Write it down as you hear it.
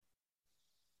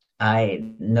I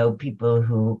know people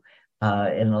who,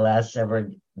 in the last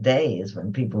several days,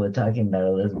 when people were talking about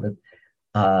Elizabeth,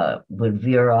 would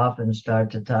veer off and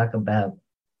start to talk about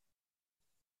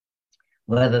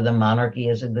whether the monarchy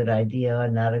is a good idea or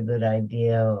not a good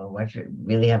idea, or what should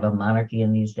really have a monarchy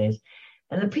in these days.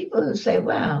 And the people who say,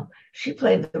 wow, she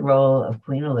played the role of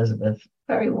Queen Elizabeth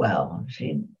very well.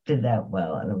 She did that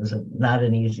well, and it was not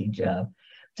an easy job.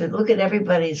 To look at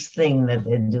everybody's thing that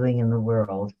they're doing in the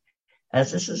world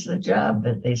as this is the job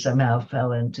that they somehow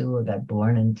fell into or got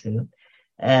born into.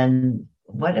 And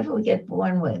whatever we get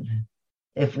born with,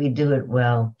 if we do it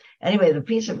well. Anyway, the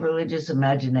piece of religious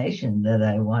imagination that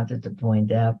I wanted to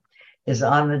point out is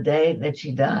on the day that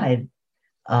she died,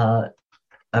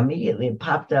 immediately it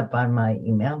popped up on my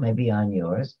email, maybe on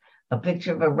yours, a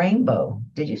picture of a rainbow.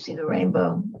 Did you see the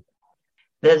rainbow?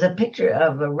 There's a picture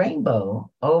of a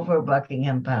rainbow over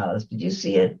Buckingham Palace. Did you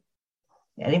see it?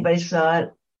 Anybody saw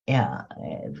it? Yeah,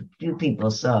 a few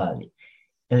people saw it.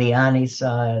 Eliani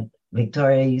saw it.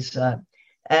 Victoria, you saw it.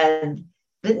 And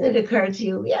didn't it occur to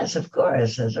you? Yes, of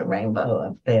course, there's a rainbow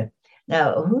up there.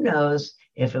 Now, who knows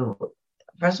if it,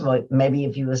 first of all, maybe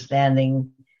if you were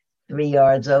standing 3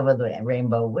 yards over the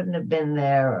rainbow, wouldn't have been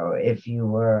there, or if you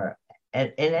were,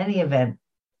 in any event,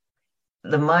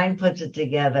 the mind puts it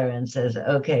together and says,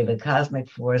 okay, the cosmic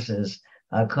forces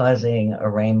are causing a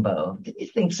rainbow. Did you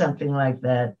think something like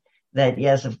that? That,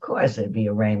 yes, of course, it'd be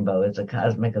a rainbow. It's a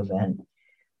cosmic event.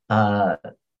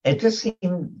 It just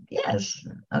seemed, yes,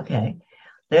 okay.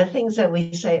 There are things that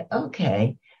we say,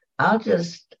 okay, I'll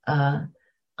just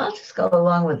go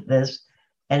along with this.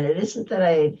 And it isn't that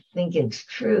I think it's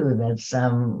true that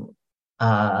some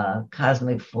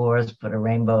cosmic force put a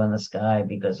rainbow in the sky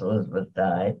because Elizabeth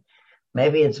died.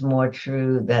 Maybe it's more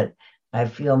true that I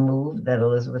feel moved that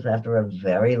Elizabeth, after a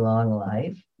very long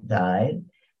life, died.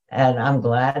 And I'm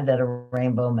glad that a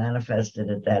rainbow manifested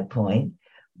at that point.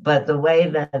 But the way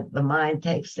that the mind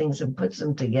takes things and puts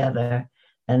them together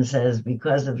and says,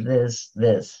 because of this,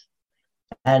 this,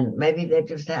 and maybe they're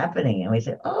just happening. And we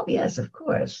say, oh, yes, of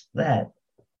course, that.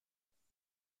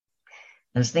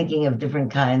 I was thinking of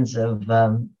different kinds of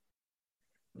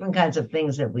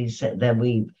things that we said, that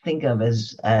we think of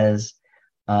as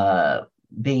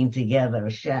being together.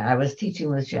 I was teaching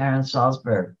with Sharon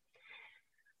Salzberg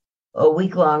a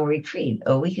week-long retreat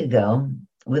a week ago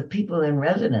with people in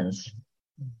residence.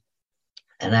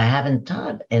 And I haven't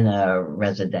taught in a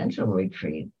residential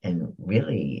retreat in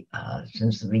really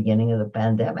since the beginning of the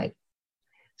pandemic.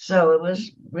 So it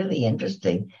was really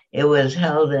interesting. It was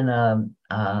held in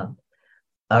a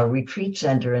retreat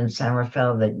center in San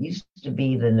Rafael that used to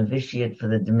be the novitiate for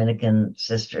the Dominican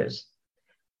sisters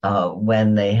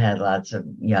when they had lots of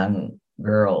young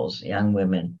girls, young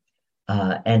women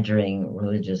entering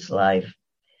religious life.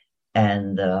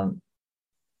 And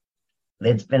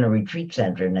it's been a retreat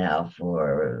center now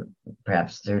for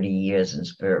perhaps 30 years, and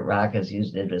Spirit Rock has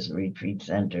used it as a retreat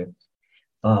center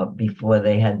before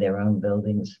they had their own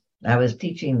buildings. I was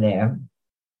teaching there.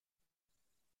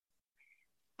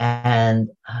 And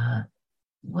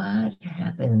what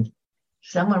happened?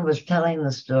 Someone was telling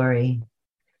the story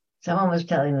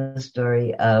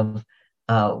of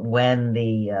when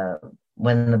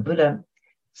the Buddha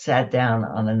sat down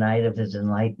on the night of his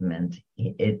enlightenment.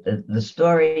 The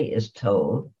story is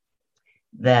told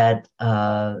that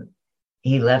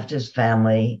he left his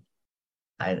family.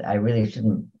 I really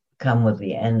shouldn't come with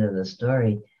the end of the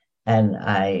story and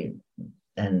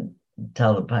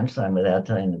tell the punchline without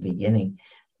telling the beginning.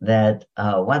 That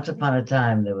once upon a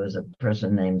time there was a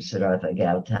person named Siddhartha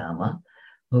Gautama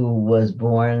who was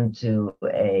born to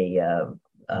a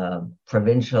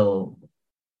provincial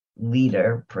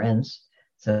leader, prince,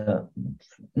 so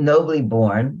nobly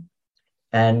born,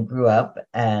 and grew up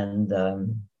and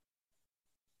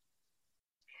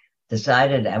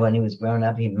decided that when he was grown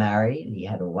up, he married, he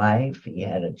had a wife, he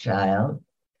had a child.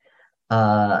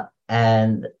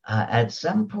 And at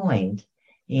some point,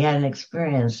 he had an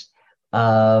experience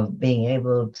of being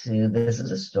able to, this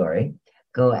is a story,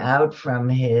 go out from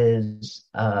his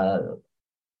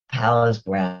palace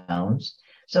grounds.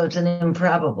 So it's an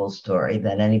improbable story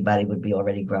that anybody would be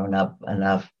already grown up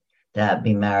enough to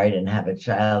be married and have a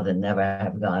child and never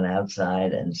have gone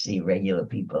outside and see regular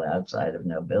people outside of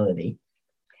nobility.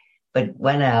 But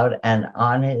went out, and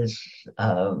on his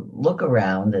look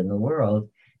around in the world,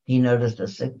 he noticed a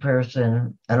sick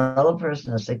person, an old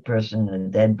person, a sick person, and a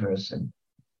dead person.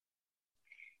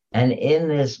 And in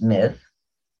this myth,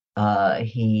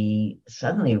 he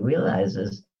suddenly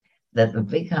realizes that the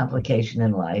big complication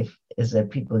in life is that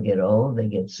people get old, they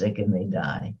get sick, and they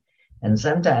die. And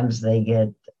sometimes they get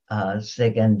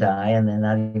sick and die, and they're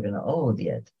not even old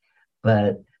yet.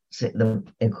 But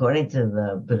according to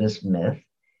the Buddhist myth,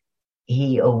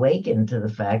 he awakened to the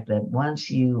fact that once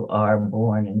you are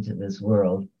born into this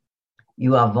world,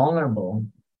 you are vulnerable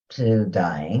to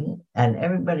dying, and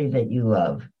everybody that you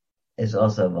love is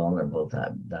also vulnerable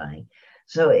to dying.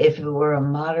 So if it were a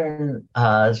modern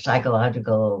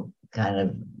psychological kind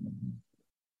of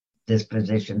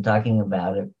disposition talking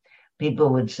about it, people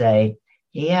would say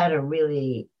he had a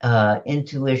really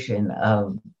intuition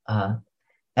of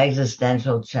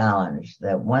existential challenge,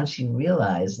 that once you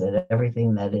realize that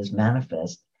everything that is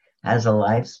manifest has a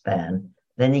lifespan,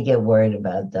 then you get worried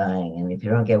about dying. And if you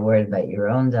don't get worried about your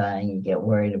own dying, you get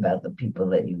worried about the people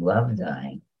that you love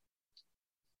dying.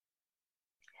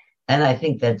 And I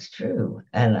think that's true.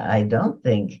 And I don't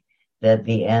think that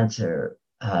the answer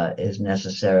is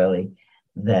necessarily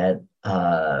that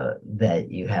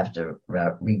you have to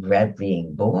regret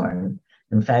being born.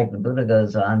 In fact, the Buddha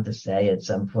goes on to say at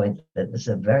some point that this is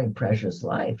a very precious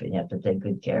life and you have to take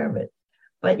good care of it.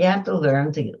 But you have to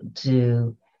learn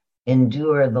to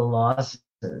endure the losses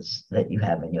that you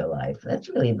have in your life. That's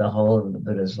really the whole of the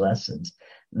Buddha's lessons,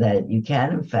 that you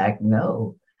can, in fact,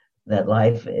 know that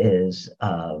life is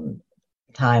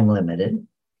time limited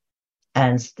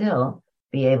and still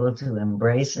be able to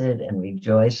embrace it and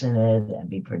rejoice in it and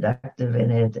be productive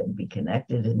in it and be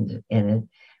connected in it,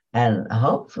 and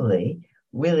hopefully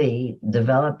really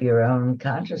develop your own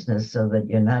consciousness so that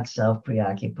you're not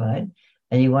self-preoccupied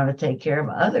and you want to take care of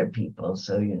other people.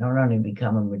 So you don't only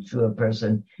become a mature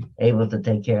person able to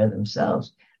take care of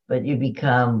themselves, but you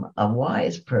become a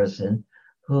wise person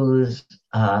whose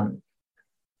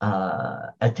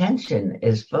attention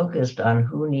is focused on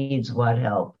who needs what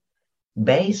help,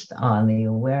 based on the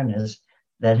awareness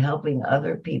that helping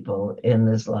other people in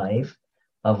this life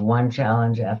of one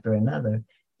challenge after another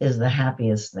is the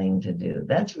happiest thing to do.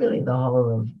 That's really the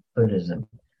whole of Buddhism.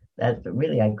 That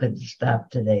really, I could stop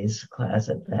today's class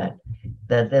at that.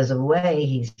 That there's a way,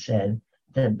 he said,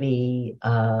 to be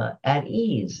at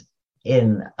ease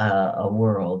in a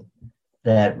world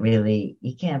that really,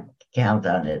 you can't count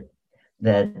on it.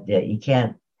 That you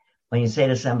can't, when you say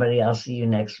to somebody, I'll see you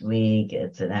next week,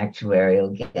 it's an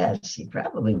actuarial guess. You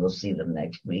probably will see them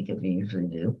next week if you usually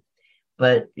do,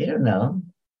 but you don't know.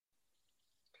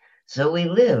 So we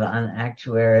live on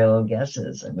actuarial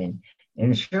guesses. I mean,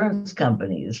 insurance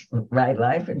companies write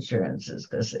life insurances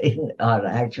because on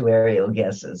actuarial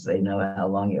guesses, they know how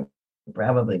long you're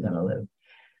probably going to live.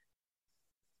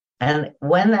 And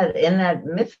when in that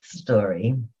myth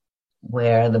story,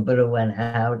 where the Buddha went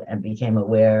out and became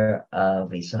aware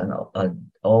of, he saw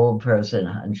an old person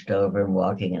hunched over and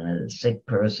walking, and a sick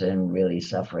person really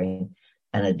suffering,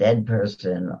 and a dead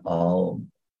person all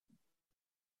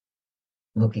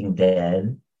looking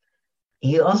dead.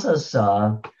 He also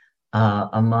saw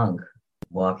a monk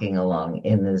walking along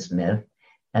in this myth,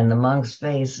 and the monk's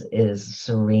face is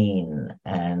serene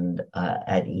and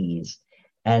at ease.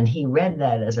 And he read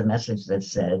that as a message that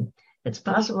said, it's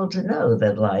possible to know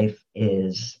that life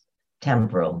is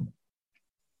temporal,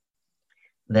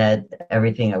 that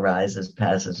everything arises,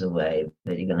 passes away,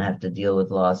 that you're going to have to deal with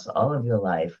loss all of your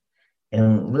life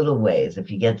in little ways.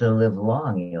 If you get to live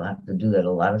long, you'll have to do that.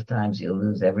 A lot of times you'll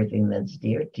lose everything that's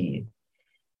dear to you.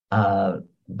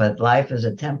 But life is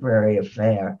a temporary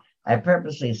affair. I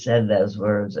purposely said those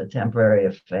words, a temporary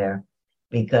affair,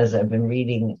 because I've been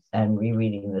reading and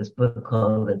rereading this book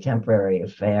called The Temporary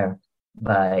Affair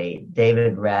by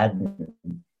David Radden.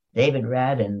 David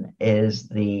Radden is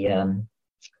the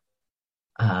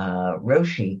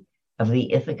Roshi of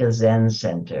the Ithaca Zen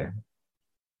Center.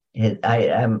 And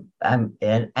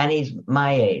he's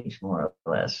my age, more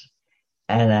or less.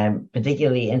 And I'm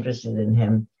particularly interested in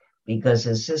him because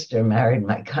his sister married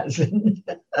my cousin.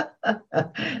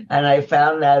 And I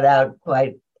found that out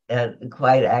quite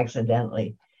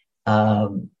accidentally.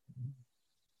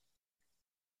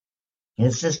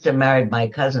 His sister married my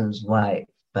cousin's wife,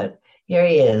 but here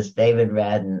he is, David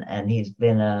Radden, and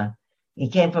he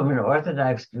came from an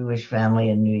Orthodox Jewish family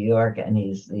in New York, and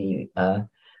he's the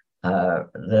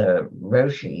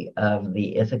Roshi of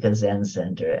the Ithaca Zen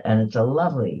Center, and it's a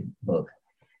lovely book,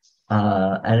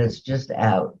 and it's just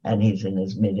out, and he's in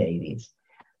his mid-80s.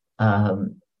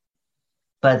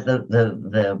 But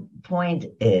the point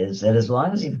is that as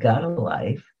long as you've got a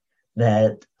life,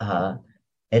 that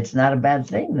it's not a bad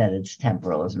thing that it's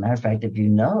temporal. As a matter of fact, if you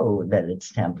know that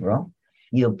it's temporal,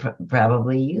 you'll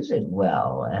probably use it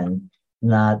well and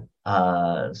not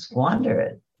squander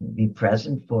it. Be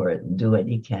present for it and do what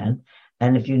you can.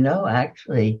 And if you know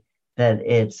actually that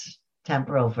it's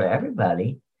temporal for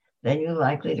everybody, then you're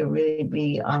likely to really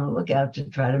be on the lookout to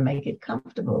try to make it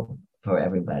comfortable for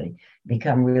everybody.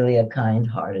 Become really a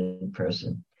kind-hearted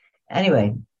person.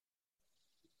 Anyway,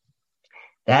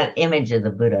 that image of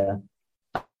the Buddha,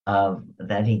 of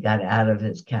that he got out of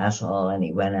his castle and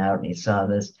he went out and he saw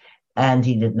this, and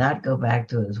he did not go back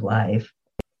to his wife,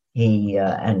 he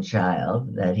and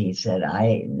child, that he said,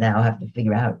 I now have to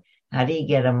figure out, how do you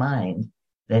get a mind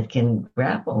that can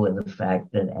grapple with the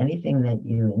fact that anything that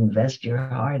you invest your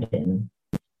heart in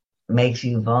makes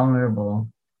you vulnerable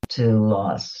to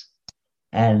loss.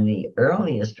 And the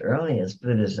earliest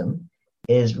Buddhism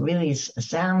is really,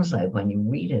 sounds like, when you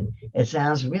read it, it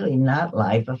sounds really not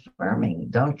life affirming.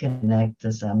 Don't connect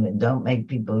to something, don't make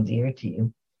people dear to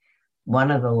you.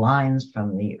 One of the lines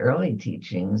from the early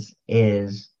teachings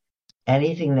is,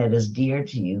 anything that is dear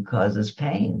to you causes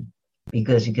pain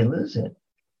because you can lose it.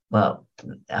 Well,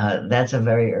 that's a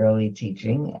very early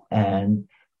teaching, and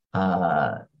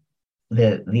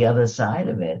the other side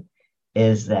of it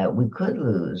is that we could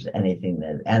lose anything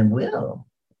that, and will,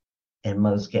 in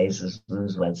most cases,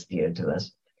 lose what's dear to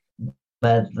us.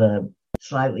 But the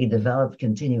slightly developed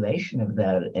continuation of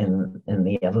that in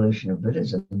the evolution of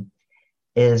Buddhism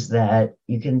is that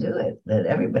you can do it, that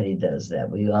everybody does that.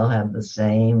 We all have the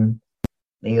same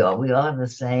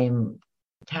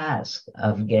task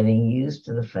of getting used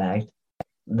to the fact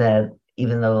that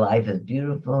even though life is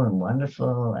beautiful and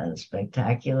wonderful and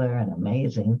spectacular and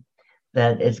amazing,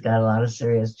 that it's got a lot of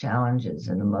serious challenges.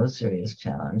 And the most serious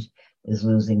challenge is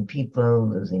losing people,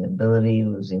 losing ability,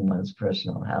 losing one's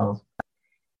personal health.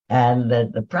 And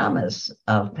that the promise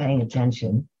of paying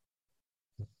attention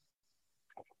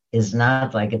is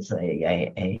not like it's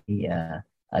a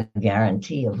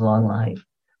guarantee of long life,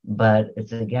 but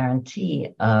it's a guarantee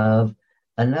of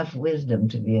enough wisdom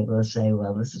to be able to say,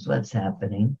 well, this is what's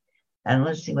happening, and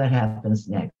let's see what happens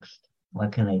next.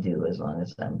 What can I do as long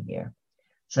as I'm here?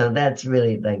 So that's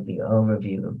really like the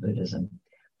overview of Buddhism.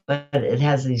 But it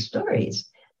has these stories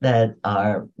that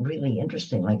are really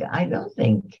interesting. Like, I don't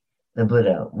think the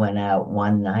Buddha went out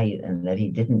one night and that he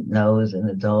didn't know as an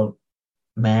adult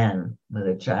man with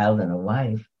a child and a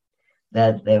wife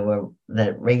that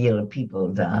regular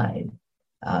people died.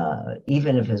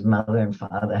 Even if his mother and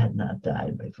father had not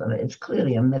died before. It's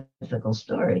clearly a mythical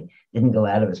story. Didn't go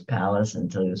out of his palace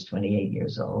until he was 28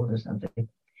 years old or something.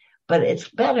 But it's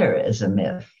better as a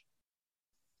myth,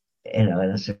 in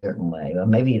a certain way. Or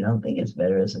maybe you don't think it's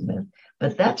better as a myth.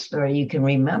 But that story you can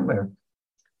remember,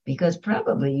 because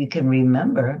probably you can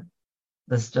remember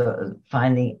the story,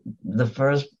 finding the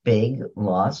first big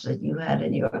loss that you had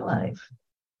in your life,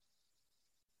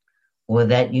 or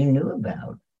that you knew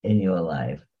about in your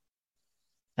life.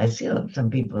 I see some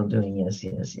people doing yes.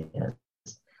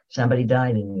 Somebody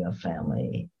died in your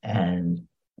family and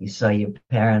you saw your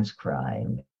parents cry.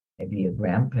 Maybe your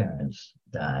grandparents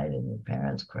died and your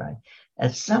parents cried.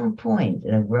 At some point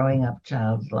in a growing up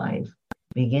child's life,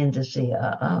 begin to see,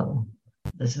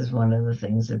 this is one of the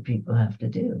things that people have to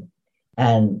do.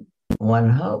 And one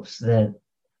hopes that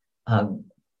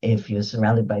if you're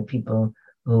surrounded by people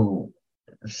who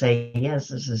say, yes,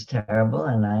 this is terrible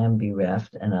and I am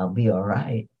bereft and I'll be all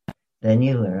right, then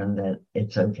you learn that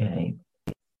it's okay.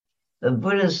 The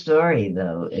Buddha's story,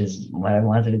 though, is what I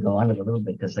wanted to go on with a little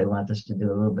bit, because I want us to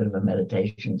do a little bit of a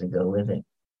meditation to go with it.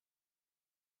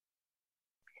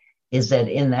 Is that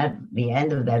the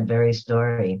end of that very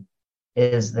story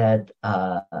is that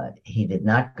he did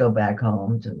not go back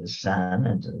home to his son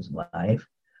and to his wife,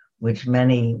 which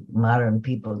many modern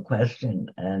people question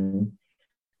and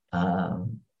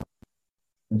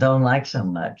don't like so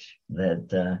much,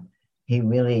 that he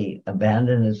really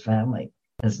abandoned his family.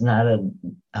 It's not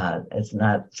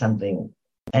something,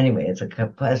 anyway, it's a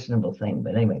questionable thing.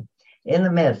 But anyway, in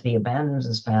the myth, he abandons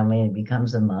his family and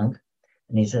becomes a monk.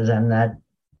 And he says, I'm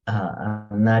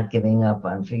not giving up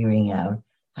on figuring out,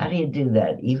 how do you do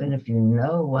that? Even if you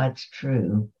know what's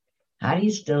true, how do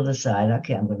you still decide,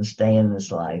 okay, I'm going to stay in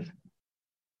this life?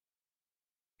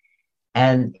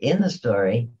 And in the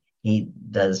story, he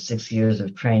does 6 years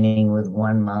of training with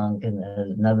one monk and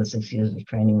another 6 years of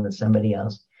training with somebody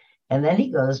else. And then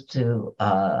he goes to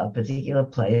a particular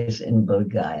place in Bodh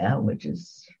Gaya, which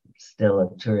is still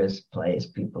a tourist place.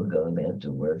 People go there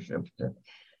to worship, to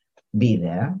be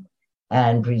there.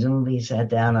 And presumably he sat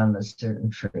down on a certain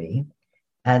tree.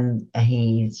 And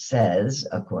he says,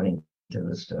 according to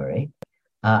the story,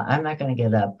 I'm not going to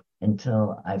get up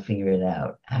until I figure it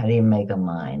out. How do you make a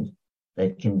mind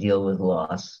that can deal with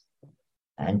loss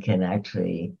and can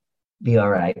actually be all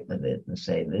right with it and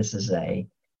say, this is a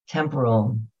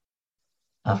temporal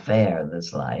affair,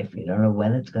 this life. You don't know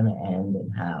when it's going to end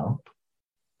and how,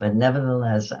 but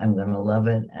nevertheless, I'm going to love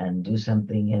it and do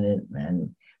something in it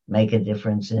and make a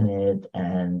difference in it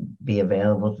and be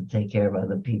available to take care of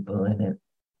other people in it.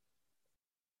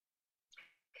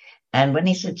 And when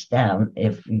he sits down,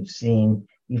 if you've seen,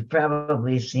 you've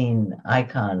probably seen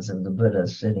icons of the Buddha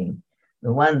sitting.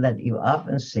 The one that you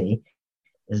often see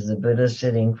is the Buddha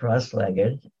sitting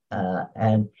cross-legged,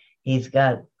 and he's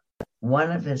got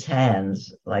one of his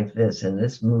hands like this in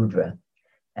this mudra,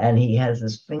 and he has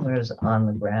his fingers on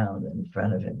the ground in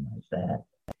front of him like that.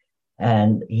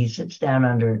 And he sits down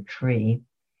under a tree,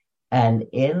 and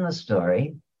in the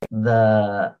story,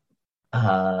 the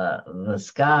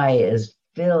sky is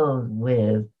filled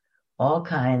with all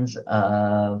kinds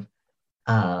of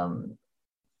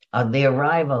the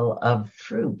arrival of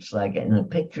troops. Like in the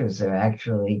pictures, they're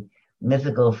actually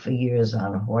mythical figures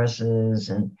on horses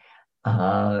and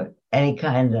any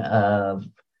kind of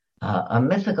a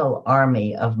mythical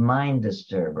army of mind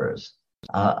disturbers,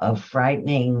 of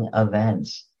frightening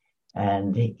events.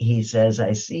 And he says,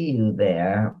 I see you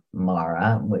there,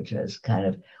 Mara, which is kind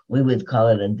of, we would call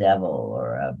it a devil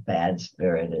or a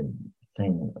bad-spirited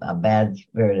thing,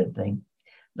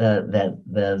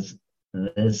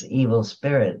 this evil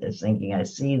spirit is thinking, I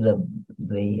see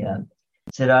the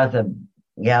Siddhartha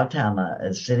Gautama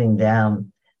is sitting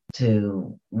down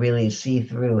to really see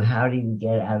through how do you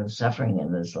get out of suffering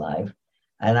in this life.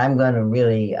 And I'm going to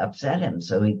really upset him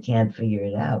so he can't figure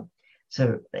it out.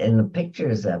 So in the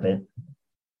pictures of it,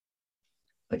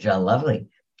 which are lovely,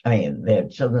 I mean, they're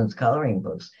children's coloring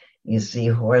books. You see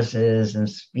horses and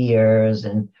spears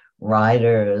and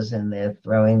riders, and they're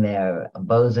throwing their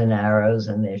bows and arrows,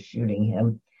 and they're shooting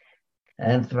him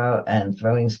and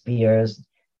throwing spears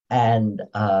and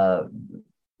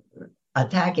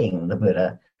attacking the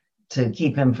Buddha to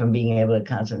keep him from being able to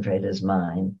concentrate his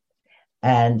mind.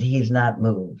 And he's not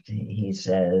moved. He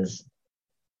says,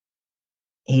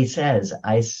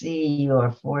 I see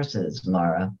your forces,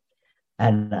 Mara,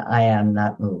 and I am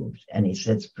not moved. And he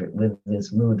sits with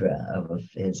this mudra of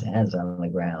his hands on the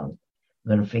ground. I'm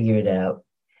going to figure it out.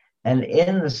 And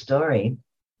in the story,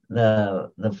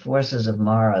 the forces of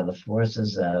Mara, the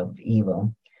forces of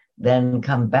evil, then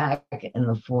come back in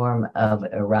the form of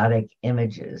erotic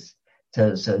images.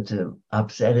 So to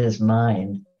upset his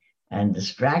mind and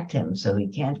distract him so he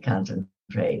can't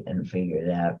concentrate and figure it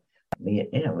out.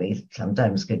 We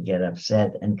sometimes could get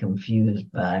upset and confused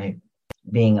by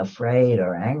being afraid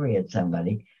or angry at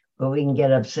somebody, but we can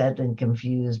get upset and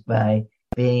confused by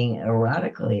being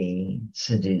erotically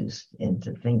seduced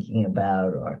into thinking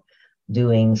about or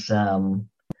doing some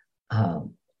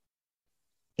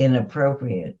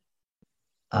inappropriate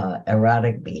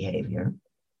erotic behavior.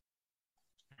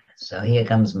 So here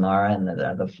comes Mara in the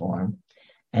other form,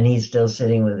 and he's still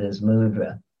sitting with his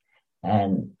mudra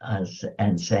and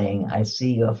saying, I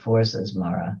see your forces,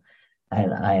 Mara,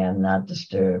 and I am not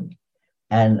disturbed.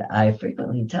 And I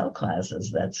frequently tell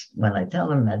classes, that's when I tell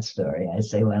them that story, I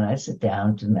say, when I sit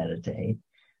down to meditate,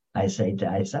 I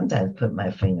sometimes put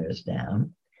my fingers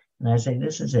down and I say,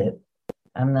 this is it.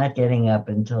 I'm not getting up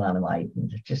until I'm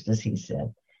enlightened, just as he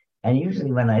said. And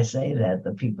usually when I say that,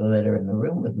 the people that are in the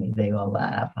room with me, they all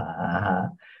laugh, ha, ha, ha.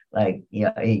 Like, you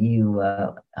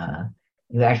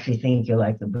actually think you're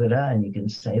like the Buddha and you can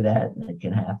say that and it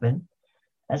can happen.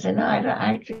 I said, no, I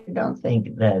actually don't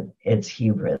think that it's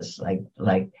hubris.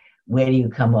 Like, where do you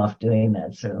come off doing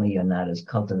that? Certainly you're not as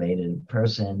cultivated a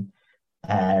person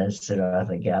as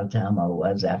Siddhartha Gautama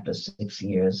was after 6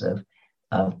 years of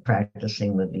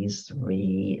practicing with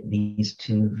these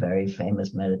two very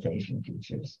famous meditation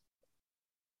teachers.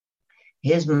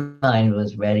 His mind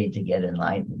was ready to get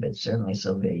enlightened, but certainly,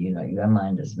 Sylvia, your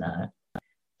mind is not.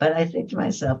 But I think to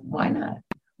myself, why not?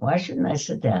 Why shouldn't I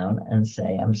sit down and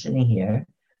say, I'm sitting here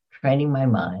training my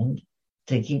mind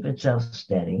to keep itself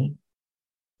steady,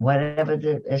 whatever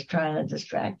is trying to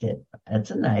distract it.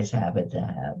 That's a nice habit to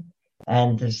have.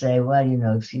 And to say, well,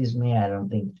 excuse me, I don't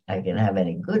think I can have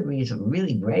any good reason,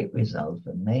 really great results,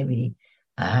 but maybe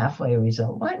a halfway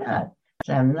result. Why not?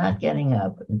 So I'm not getting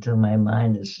up until my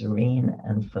mind is serene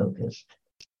and focused.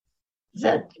 Does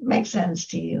that make sense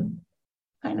to you?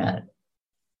 Why not?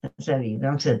 So you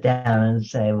don't sit down and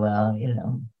say, well,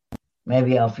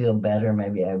 maybe I'll feel better,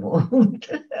 maybe I won't.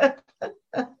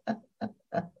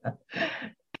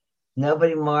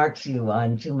 Nobody marks you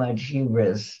on too much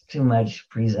hubris, too much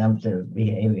presumptive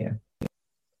behavior.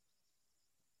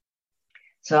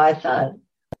 So I thought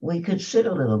we could sit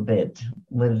a little bit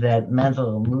with that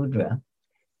mental mudra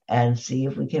and see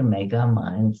if we can make our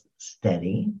minds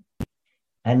steady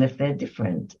and if they're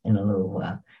different in a little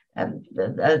while.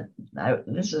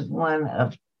 This is one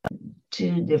of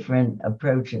two different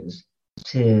approaches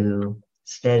to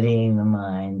steadying the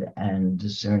mind and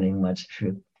discerning what's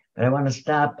true. But I want to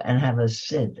stop and have a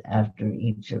sit after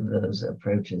each of those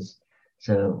approaches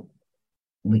so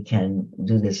we can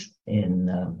do this in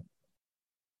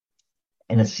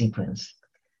a sequence.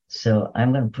 So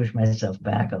I'm going to push myself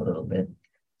back a little bit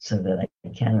so that I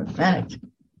can, in fact,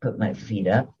 put my feet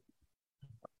up.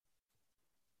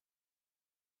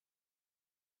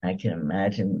 I can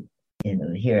imagine,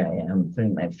 here I am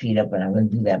putting my feet up, and I'm going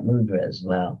to do that mudra as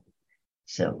well.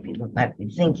 So people might be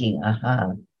thinking,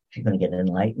 aha, if you're going to get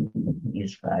enlightened,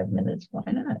 use 5 minutes.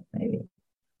 Why not? Maybe.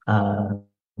 Um,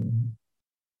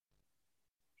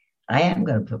 I am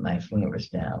going to put my fingers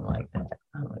down like that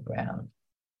on the ground.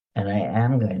 And I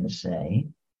am going to say,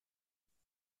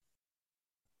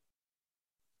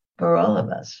 for all of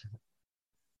us,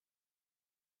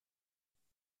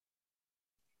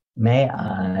 may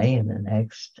I, in the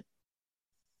next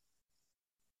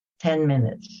 10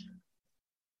 minutes,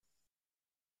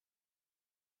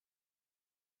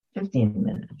 15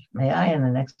 minutes, may I, in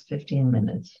the next 15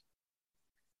 minutes,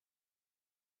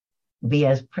 be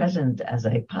as present as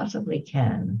I possibly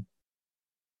can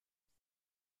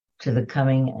to the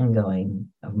coming and going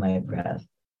of my breath.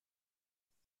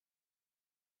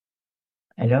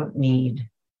 I don't need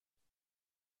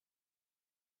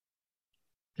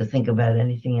to think about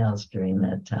anything else during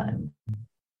that time.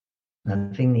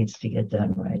 Nothing needs to get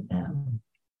done right now.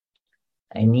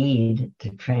 I need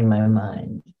to train my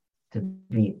mind to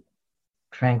be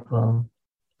tranquil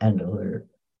and alert.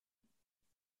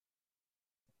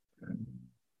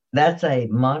 That's a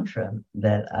mantra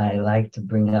that I like to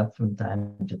bring up from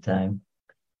time to time,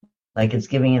 like it's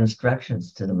giving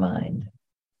instructions to the mind.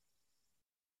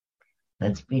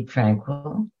 Let's be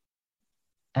tranquil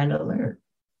and alert.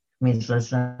 It means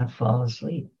let's not fall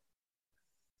asleep.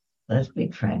 Let's be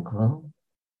tranquil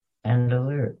and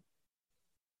alert.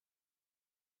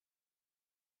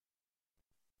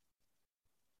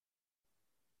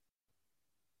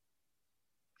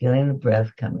 Feeling the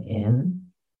breath come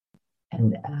in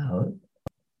and out.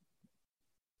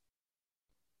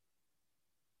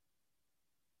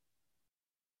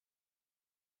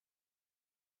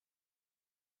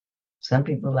 Some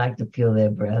people like to feel their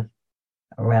breath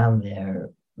around their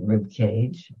rib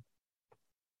cage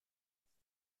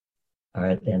or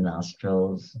at their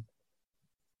nostrils.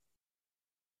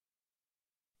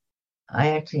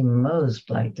 I actually most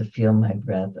like to feel my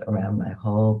breath around my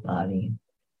whole body,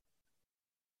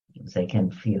 as I can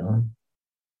feel.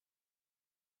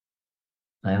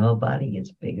 My whole body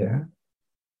gets bigger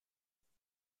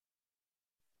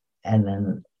and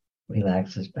then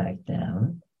relaxes back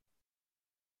down,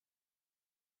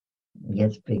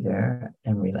 gets bigger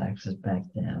and relaxes back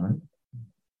down.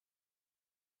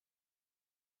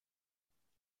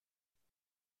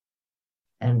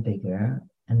 And bigger,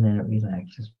 and then it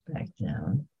relaxes back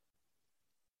down.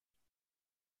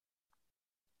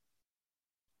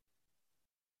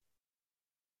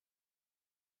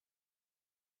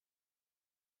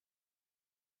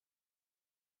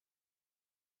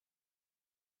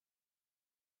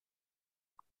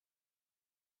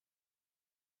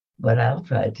 What I'll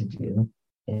try to do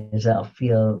is I'll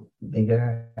feel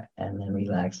bigger and then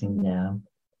relaxing down,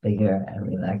 bigger and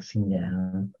relaxing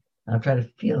down. I'll try to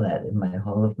feel that in my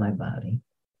whole of my body.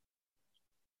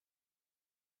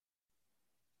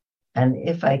 And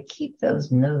if I keep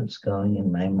those notes going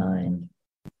in my mind,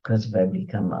 because if I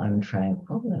become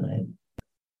untranquil, then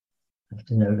I have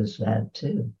to notice that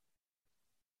too.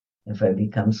 If I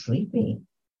become sleepy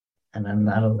and I'm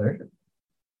not alert,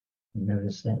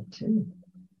 notice that too.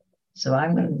 So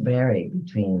I'm going to vary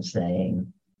between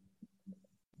saying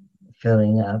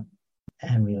filling up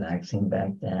and relaxing back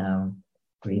down,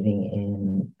 breathing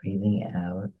in, breathing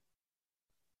out,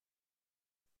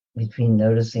 between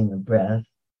noticing the breath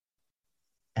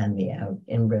and the out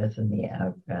in breath and the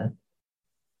out breath.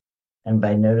 And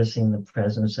by noticing the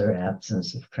presence or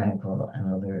absence of tranquil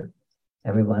and alert,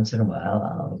 every once in a while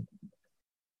I'll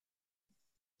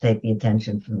take the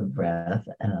attention from the breath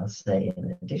and I'll say,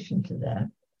 in addition to that,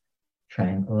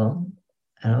 tranquil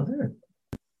and alert.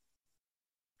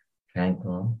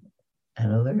 Tranquil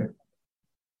and alert.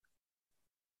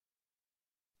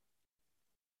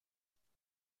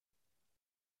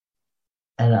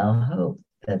 And I'll hope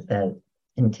that that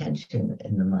intention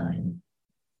in the mind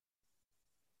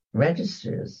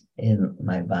registers in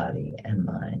my body and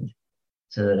mind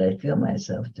so that I feel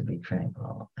myself to be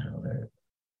tranquil and alert.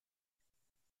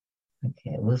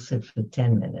 Okay, we'll sit for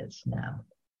 10 minutes now.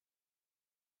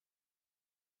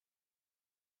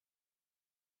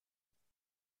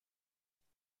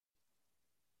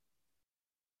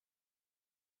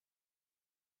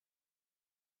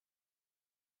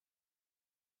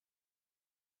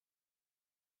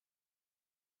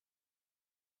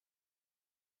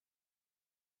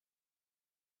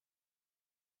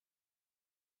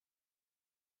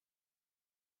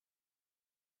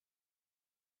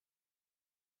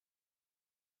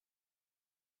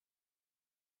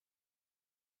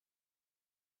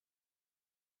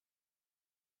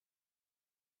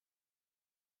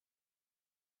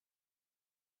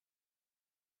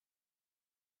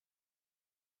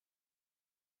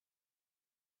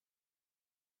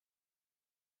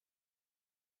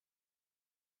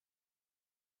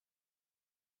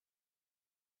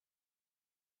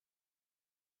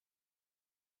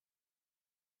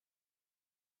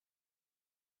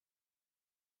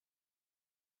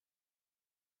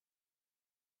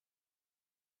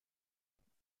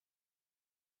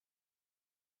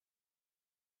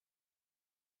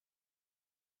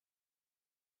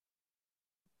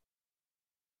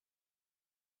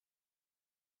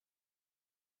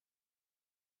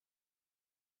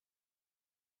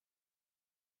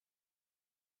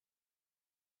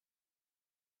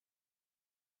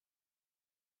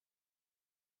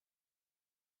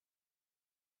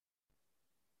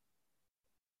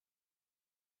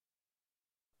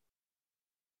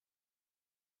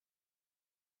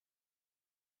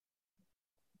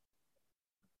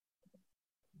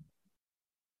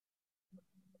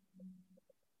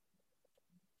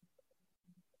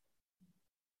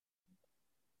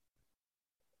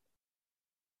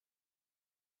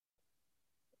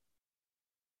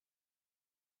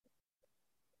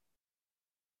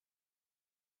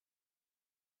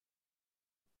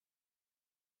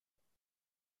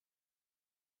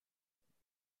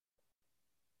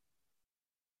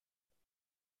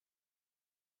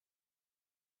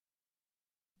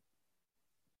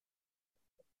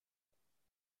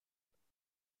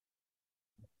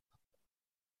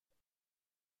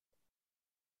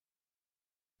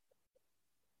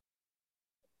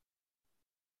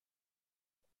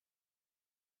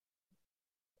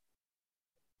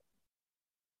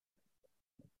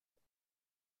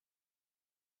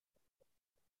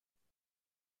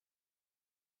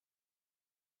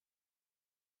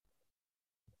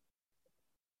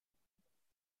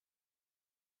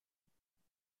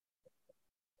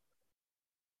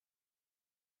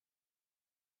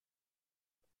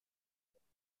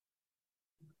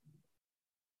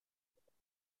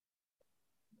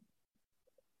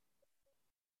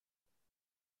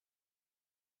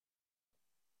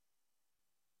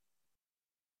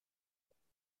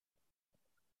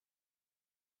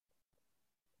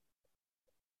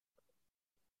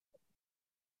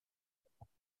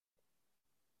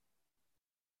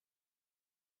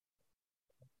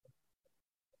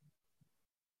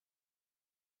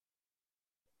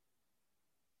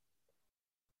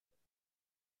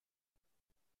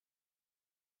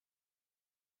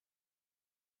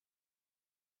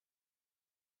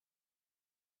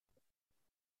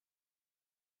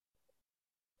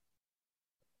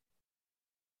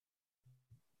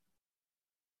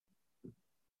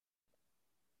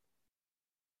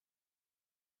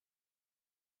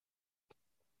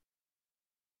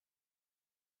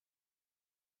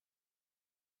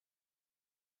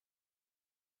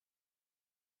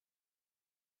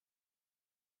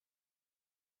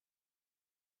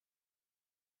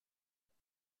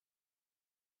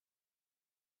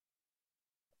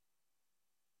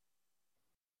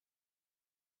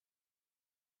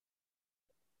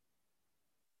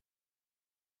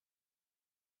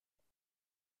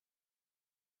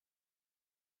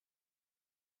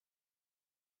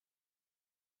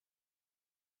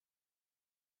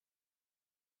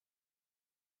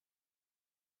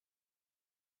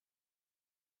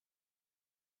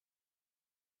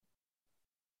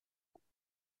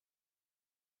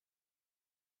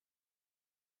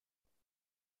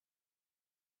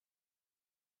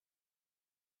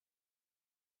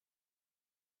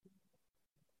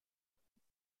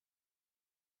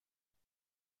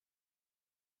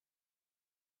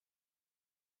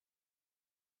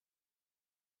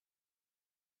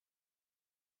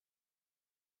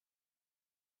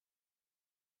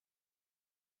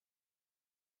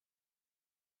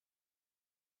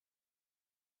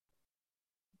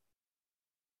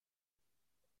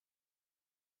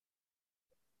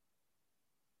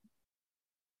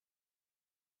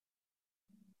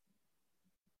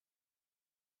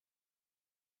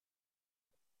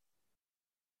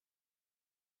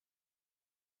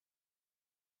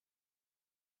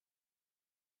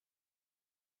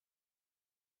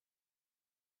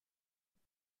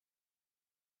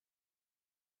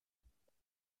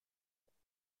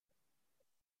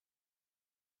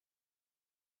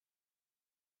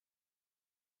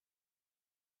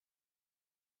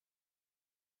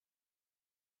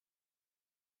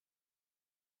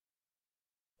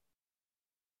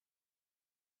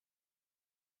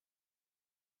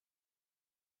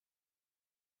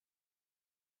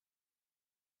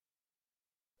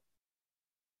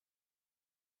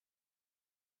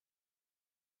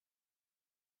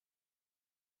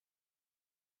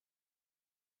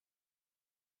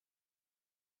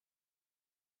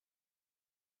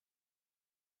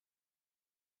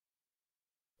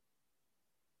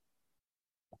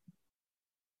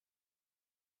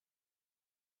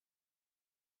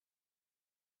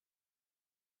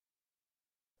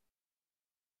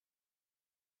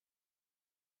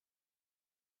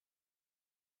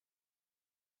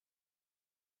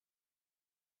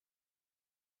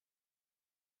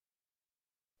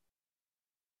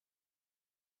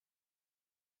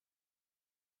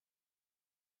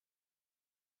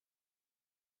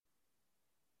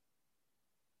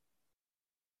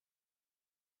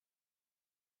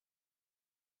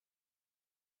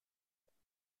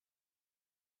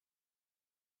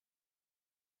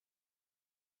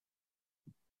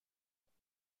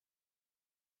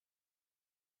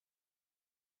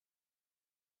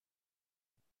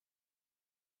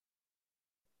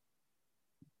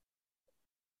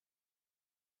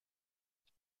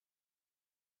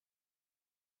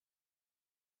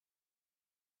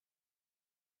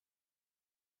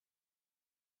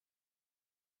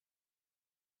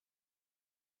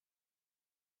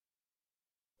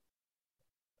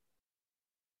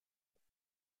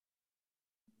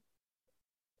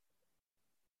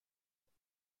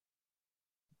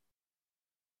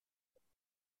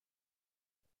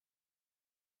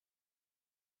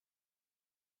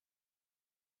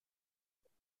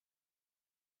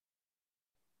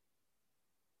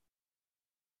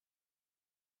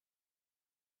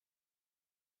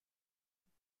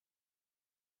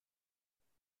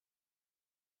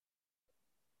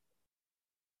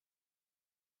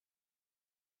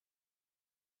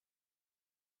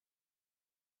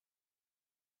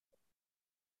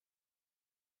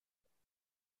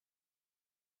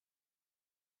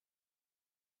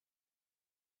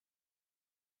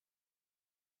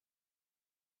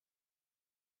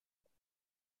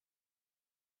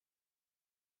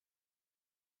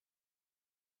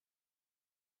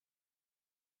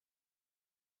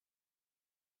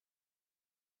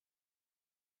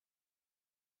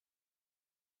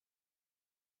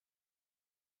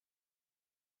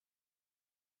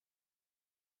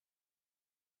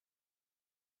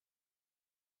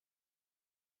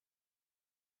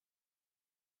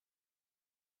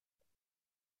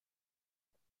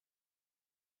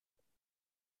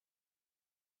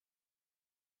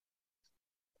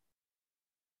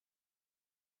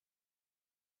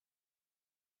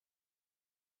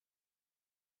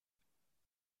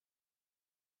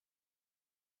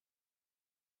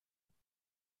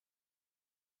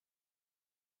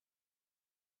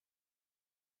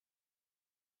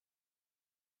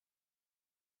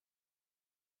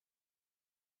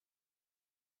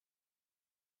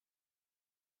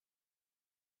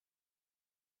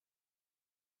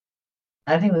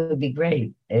 I think it would be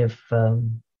great if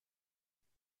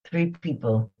three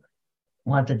people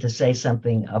wanted to say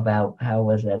something about how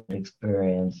was that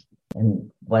experience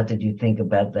and what did you think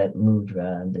about that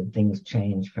mudra and did things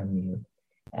change from you?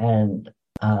 And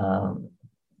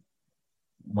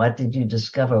what did you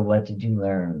discover? What did you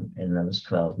learn in those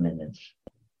 12 minutes?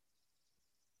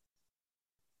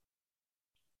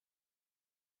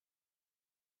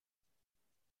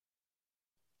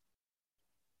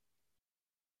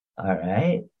 All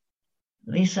right.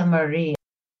 Lisa Marie.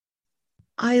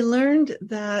 I learned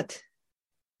that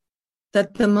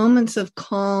the moments of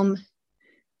calm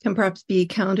can perhaps be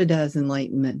counted as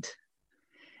enlightenment.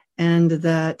 And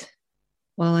that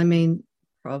while I may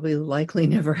probably likely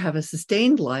never have a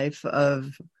sustained life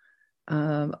of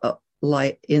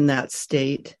light in that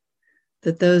state,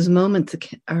 that those moments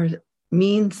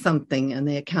mean something and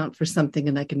they account for something,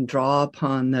 and I can draw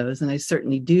upon those. And I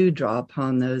certainly do draw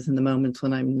upon those in the moments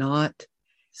when I'm not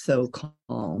so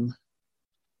calm.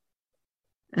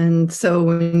 And so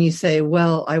when you say,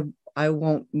 well, I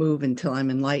won't move until I'm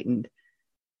enlightened,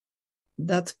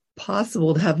 that's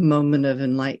possible to have a moment of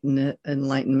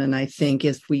enlightenment, I think,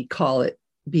 if we call it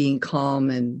being calm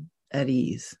and at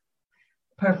ease.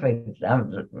 Perfect.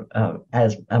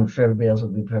 As I'm sure everybody else will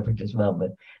be perfect as well,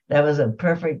 but that was a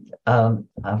perfect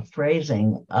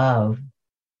phrasing of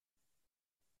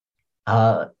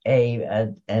an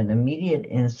immediate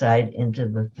insight into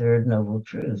the third noble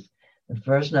truth. The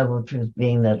first noble truth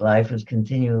being that life is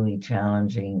continually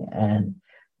challenging and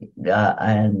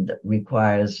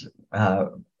requires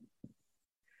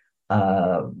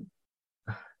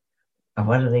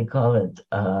what do they call it?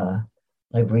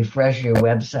 Like refresh your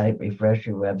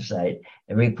website.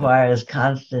 It requires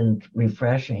constant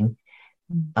refreshing.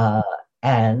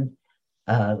 And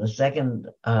the second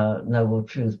noble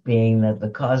truth being that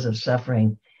the cause of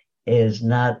suffering is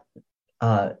not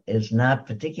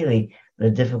particularly the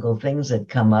difficult things that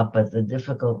come up, but the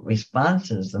difficult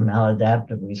responses, the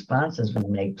maladaptive responses we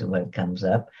make to what comes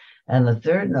up. And the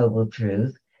third noble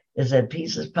truth is that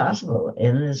peace is possible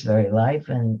in this very life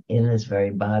and in this very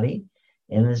body,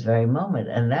 in this very moment.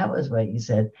 And that was what you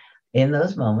said. In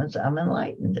those moments, I'm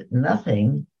enlightened.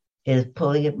 Nothing is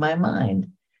pulling at my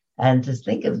mind. And to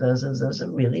think of those as those are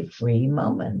really free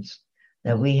moments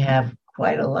that we have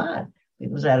quite a lot.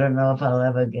 Because I don't know if I'll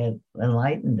ever get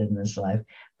enlightened in this life.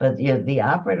 But the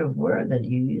operative word that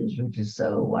you use, which is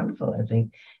so wonderful, I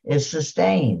think, is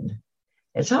sustained.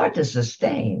 It's hard to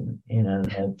sustain,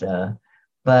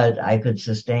 but I could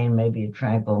sustain maybe a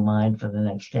tranquil mind for the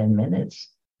next 10 minutes.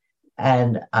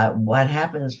 And what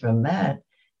happens from that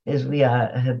is we are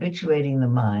habituating the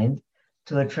mind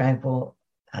to a tranquil,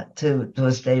 to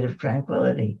a state of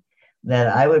tranquility that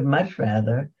I would much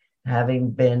rather, having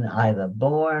been either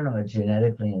born or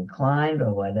genetically inclined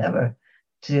or whatever,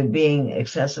 to being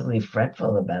excessively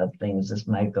fretful about things. This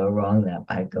might go wrong, that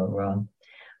might go wrong.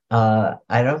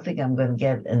 I don't think I'm going to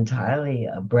get entirely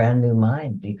a brand new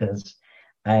mind because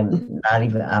I'm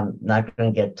not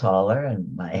going to get taller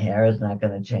and my hair is not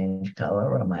going to change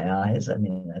color or my eyes. I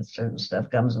mean, that certain stuff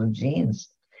comes with genes.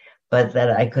 But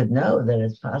that I could know that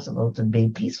it's possible to be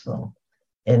peaceful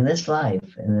in this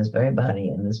life, in this very body,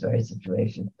 in this very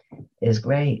situation is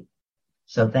great.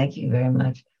 So thank you very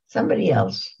much. Somebody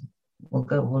else.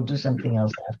 We'll do something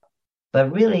else after.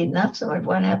 But really, not so much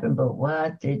what happened, but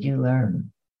what did you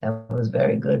learn? That was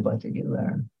very good. What did you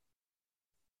learn?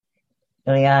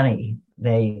 Ileani,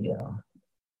 there you go.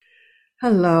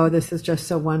 Hello, this is just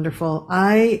so wonderful.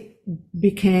 I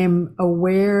became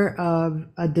aware of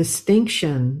a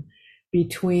distinction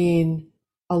between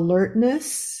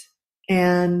alertness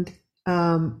and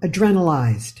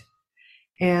adrenalized.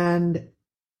 And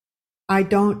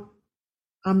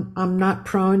I'm not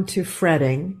prone to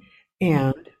fretting,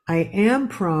 and I am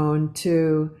prone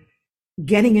to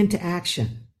getting into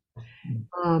action.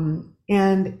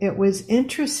 And it was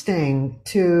interesting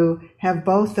to have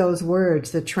both those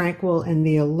words, the tranquil and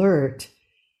the alert.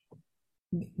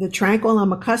 The tranquil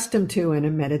I'm accustomed to in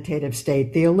a meditative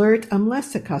state. The alert I'm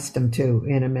less accustomed to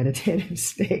in a meditative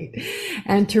state.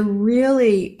 And to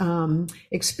really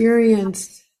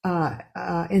experience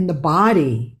in the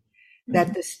body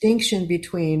that distinction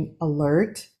between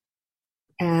alert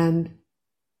and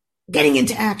getting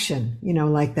into action,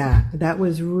 like that. That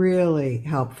was really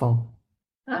helpful.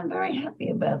 I'm very happy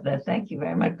about that. Thank you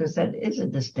very much, because that is a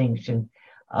distinction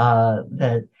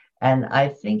and I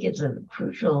think it's a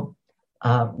crucial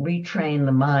retrain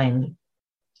the mind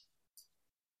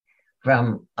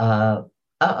from I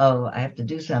have to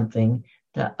do something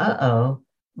to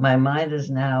my mind is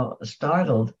now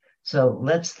startled. So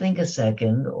let's think a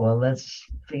second, or let's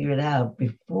figure it out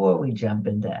before we jump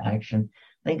into action.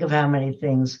 Think of how many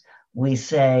things we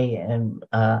say and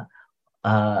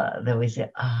that we say,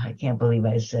 oh, I can't believe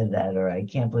I said that, or I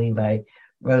can't believe I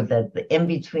wrote that. In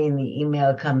between, the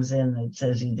email comes in that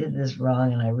says you did this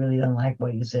wrong, and I really don't like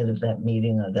what you said at that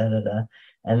meeting, or da da da.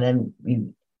 And then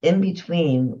in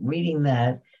between reading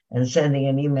that and sending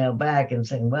an email back and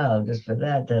saying, well, just for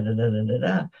that, da da da da da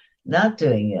da, not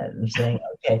doing it and saying,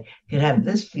 okay, could have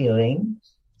this feeling,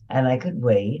 and I could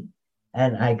wait,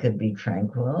 and I could be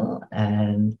tranquil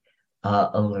and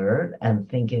alert and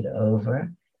think it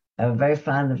over. I'm very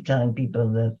fond of telling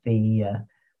people that the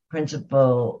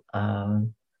principal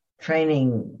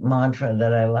training mantra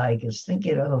that I like is think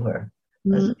it over.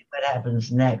 Let's see what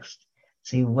happens next.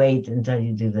 So you wait until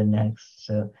you do the next.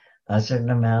 So a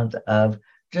certain amount of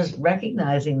just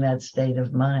recognizing that state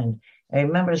of mind. I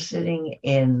remember sitting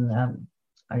in,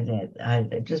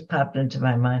 it just popped into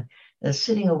my mind,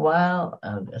 sitting a while,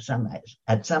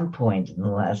 at some point in the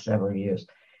last several years,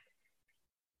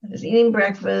 I was eating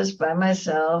breakfast by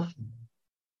myself,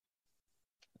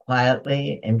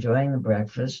 quietly enjoying the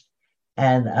breakfast,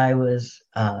 and I was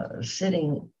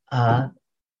sitting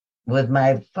with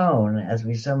my phone, as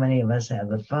so many of us have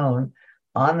the phone,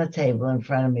 on the table in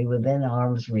front of me within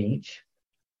arm's reach.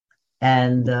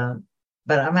 And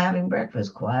but I'm having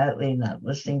breakfast quietly, not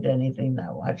listening to anything,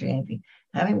 not watching anything,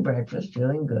 having breakfast,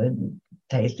 feeling good,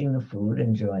 tasting the food,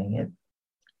 enjoying it,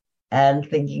 and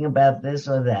thinking about this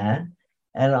or that.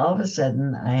 And all of a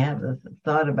sudden, I have the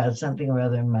thought about something or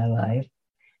other in my life.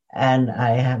 And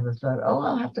I have the thought, oh,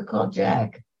 I'll have to call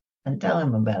Jack and tell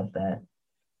him about that.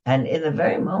 And in the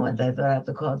very moment I thought I have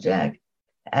to call Jack,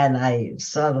 and I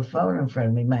saw the phone in front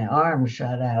of me, my arm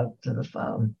shot out to the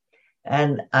phone.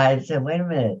 And I said, wait a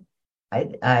minute.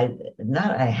 I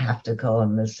have to call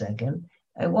him this second.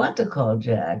 I want to call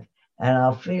Jack. And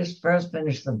I'll first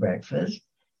finish the breakfast,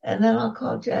 and then I'll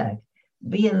call Jack.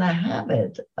 Be in the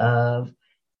habit of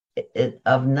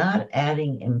not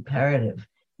adding imperative.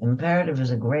 Imperative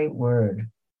is a great word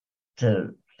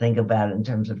to think about in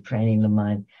terms of training the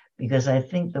mind, because I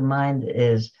think the mind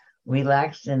is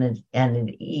relaxed and at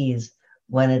ease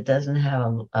when it doesn't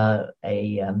have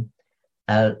a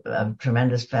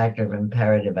tremendous factor of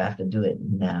imperative. I have to do it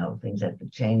now. Things have to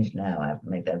change now. I have to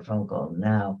make that phone call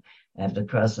now. I have to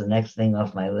cross the next thing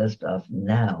off my list off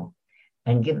now,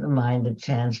 and give the mind a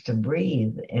chance to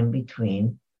breathe in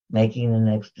between making the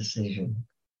next decision.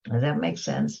 Does that make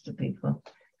sense to people?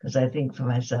 Because I think for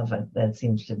myself, that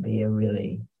seems to be a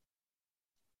really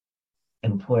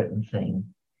important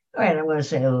thing. All right, I'm going to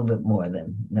say a little bit more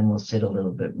then we'll sit a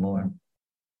little bit more.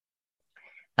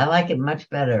 I like it much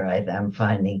better, I'm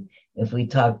finding, if we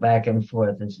talk back and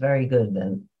forth. It's very good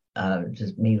than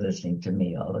just me listening to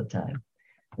me all the time.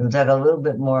 We'll talk a little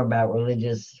bit more about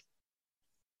religious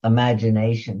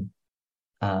imagination.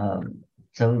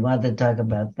 So we want to talk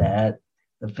about that.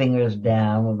 The fingers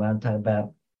down. We want to talk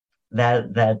about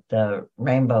that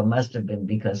rainbow must have been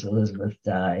because Elizabeth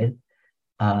died.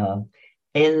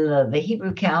 In the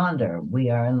Hebrew calendar, we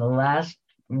are in the last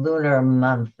lunar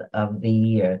month of the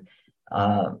year.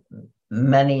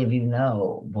 Many of you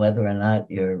know, whether or not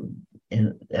you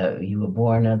were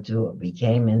born into or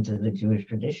became into the Jewish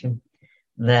tradition,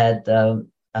 that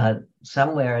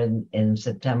somewhere in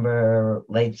September,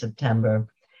 late September,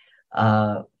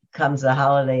 comes the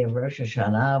holiday of Rosh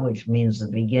Hashanah, which means the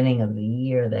beginning of the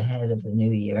year, the head of the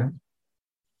new year.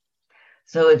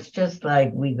 So it's just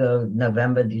like we go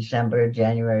November, December,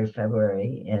 January,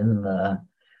 February in the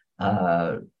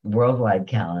worldwide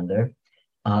calendar.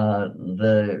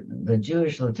 The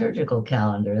Jewish liturgical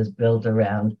calendar is built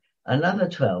around another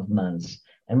 12 months.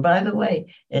 And by the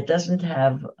way, it doesn't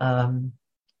have,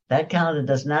 that calendar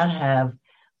does not have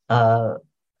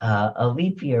a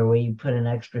leap year where you put an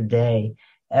extra day.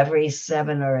 Every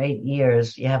 7 or 8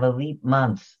 years, you have a leap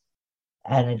month,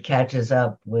 and it catches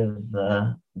up with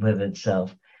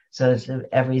itself. So it's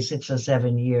every 6 or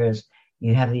 7 years,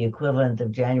 you have the equivalent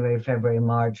of January, February,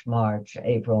 March,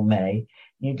 April, May.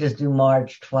 You just do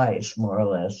March twice, more or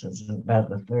less. It's about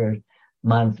the third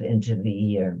month into the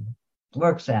year.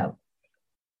 Works out.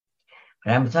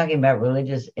 But I'm talking about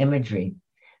religious imagery,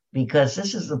 because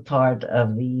this is the part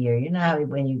of the year. You know how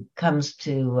when it comes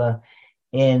to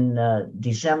in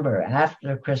December,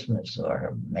 after Christmas,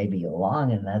 or maybe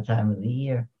along in that time of the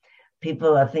year,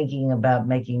 people are thinking about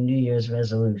making New Year's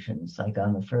resolutions, like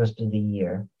on the first of the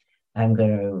year. I'm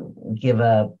going to give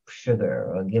up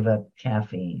sugar or give up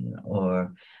caffeine,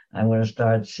 or I'm going to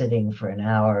start sitting for an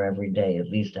hour every day, at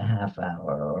least a half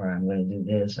hour, or I'm going to do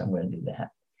this, I'm going to do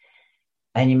that.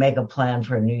 And you make a plan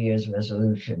for a New Year's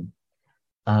resolution.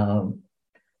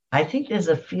 I think there's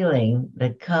a feeling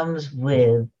that comes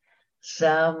with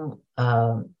some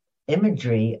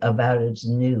imagery about it's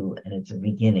new and it's a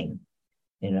beginning.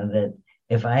 That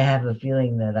if I have a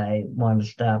feeling that I want to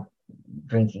stop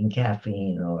drinking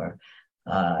caffeine, or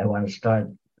I want to start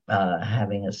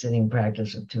having a sitting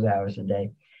practice of 2 hours a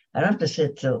day, I don't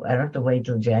have to wait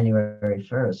till January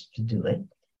 1st to do it.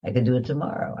 I could do it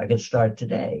tomorrow. I could start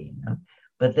today.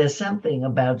 But there's something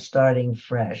about starting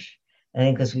fresh. I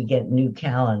think because we get new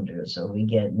calendars, or we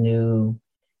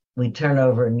turn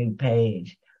over a new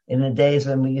page. In the days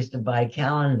when we used to buy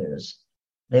calendars,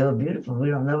 they were beautiful.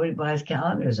 Nobody buys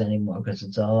calendars anymore because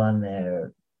it's all on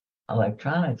their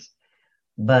electronics.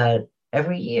 But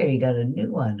every year you got a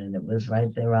new one, and it was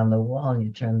right there on the wall, and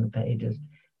you turn the pages.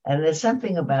 And there's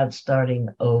something about starting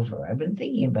over. I've been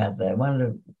thinking about that. I wanted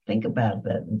to think about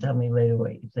that and tell me later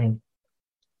what you think.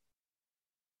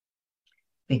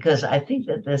 Because I think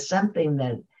that there's something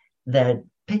that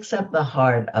picks up the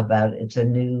heart about it's a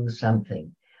new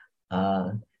something.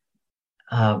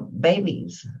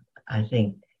 Babies, I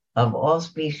think, of all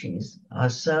species, are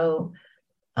so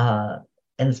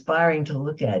inspiring to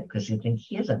look at, because you think,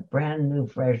 here's a brand new,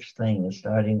 fresh thing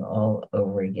starting all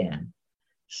over again.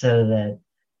 So that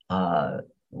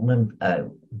when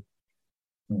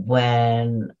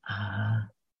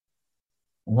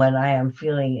I am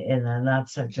feeling in a not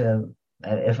such a,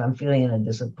 if I'm feeling in a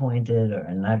disappointed or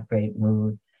a not great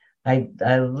mood, I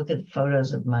look at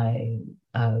photos of my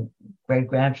great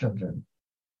grandchildren,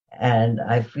 and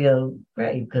I feel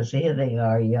great because here they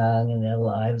are, young, and their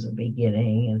lives are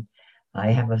beginning, and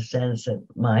I have a sense that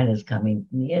mine is coming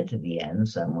near to the end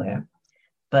somewhere.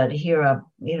 But here are,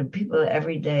 people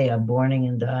every day are borning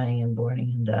and dying and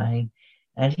borning and dying.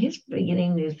 And he's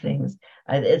beginning new things.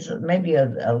 It's maybe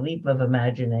a leap of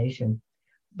imagination,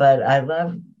 but I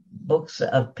love books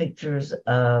of pictures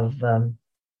of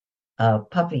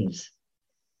puppies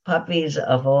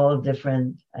of all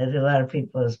different, a lot of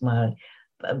people are smiling.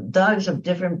 Dogs of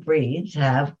different breeds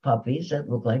have puppies that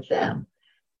look like them.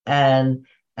 And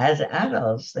as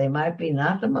adults, they might be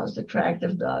not the most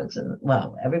attractive dogs. And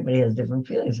well, everybody has different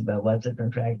feelings about what's an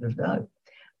attractive dog.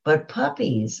 But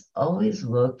puppies always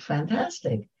look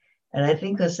fantastic. And I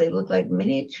think because they look like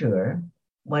miniature,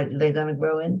 what they're going to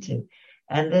grow into.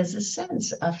 And there's a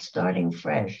sense of starting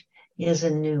fresh. Here's a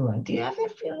new one. Do you have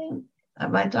that feeling?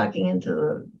 Am I talking into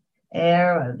the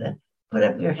air? Or put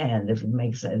up your hand if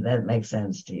that makes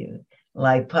sense to you.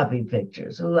 Like puppy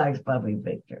pictures. Who likes puppy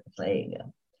pictures? There you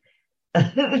go.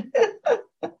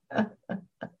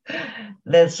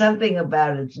 There's something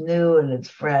about it's new and it's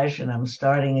fresh, and I'm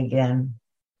starting again.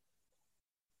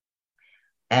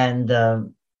 And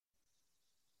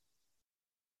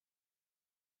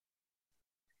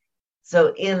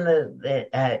so in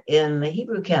the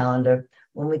Hebrew calendar,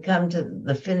 when we come to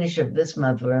the finish of this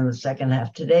month, we're in the second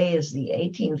half. Today is the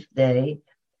 18th day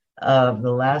of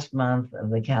the last month of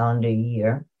the calendar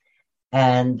year.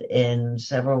 And in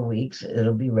several weeks,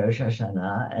 it'll be Rosh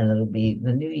Hashanah, and it'll be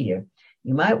the new year.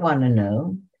 You might want to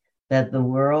know that the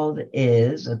world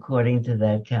is, according to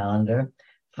that calendar,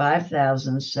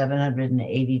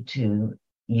 5,782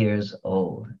 years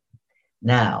old.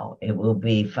 Now, it will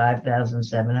be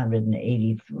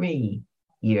 5,783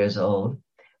 years old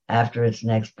after its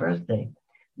next birthday.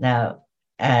 Now,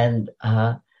 and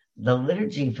the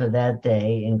liturgy for that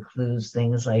day includes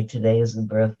things like today is the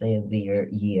birthday of the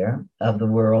year of the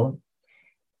world.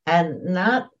 And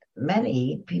not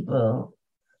many people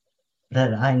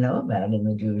that I know about in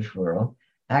the Jewish world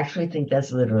actually think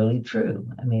that's literally true.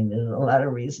 I mean, there's a lot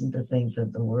of reason to think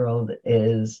that the world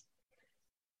is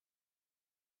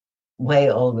way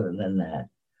older than that.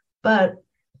 But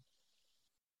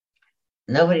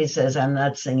nobody says, I'm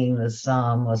not singing this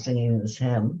psalm or singing this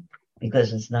hymn,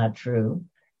 because it's not true.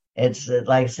 It's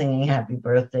like singing happy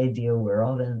birthday, dear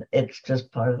world, and it's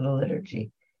just part of the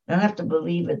liturgy. You don't have to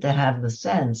believe it to have the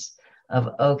sense of,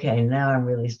 okay, now I'm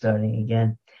really starting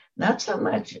again. Not so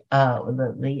much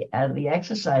the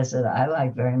exercise that I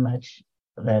like very much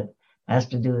that has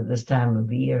to do with this time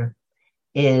of year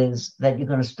is that you're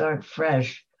going to start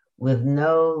fresh with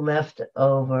no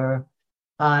leftover,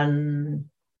 unmended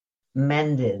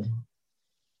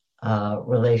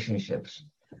relationships.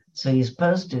 So you're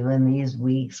supposed to, in these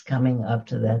weeks coming up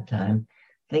to that time,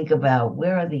 think about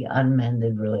where are the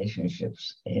unmended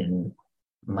relationships in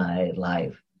my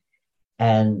life,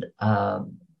 and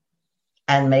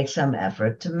make some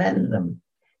effort to mend them.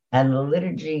 And the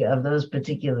liturgy of those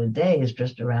particular days,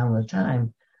 just around the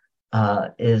time,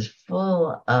 is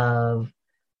full of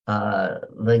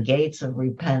the gates of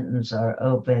repentance are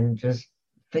open. Just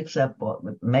fix up,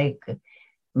 make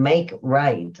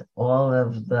right all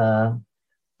of the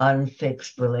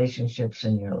unfixed relationships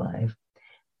in your life.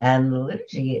 And the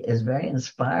liturgy is very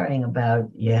inspiring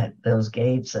about those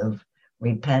gates of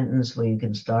repentance where you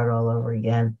can start all over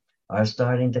again, are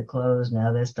starting to close.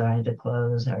 Now they're starting to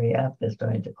close. Hurry up, they're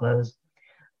starting to close.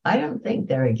 I don't think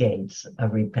there are gates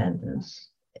of repentance,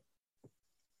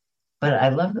 but I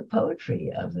love the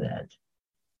poetry of that.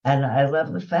 And I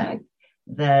love the fact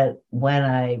that when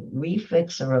I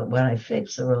fix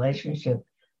a relationship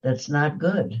that's not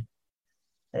good,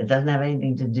 it doesn't have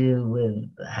anything to do with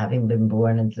having been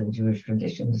born into the Jewish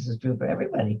tradition. This is true for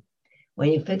everybody.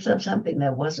 When you fix up something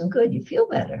that wasn't good, you feel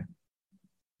better.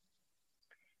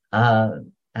 How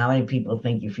many people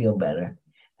think you feel better?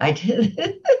 I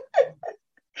did.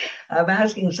 I'm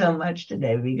asking so much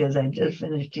today because I just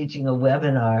finished teaching a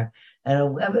webinar, and a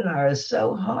webinar is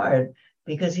so hard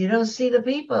because you don't see the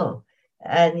people,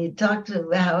 and you talk to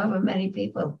however many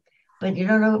people, but you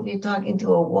don't know if you're talking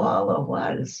to a wall or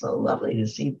what. It's so lovely to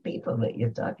see people that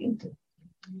you're talking to.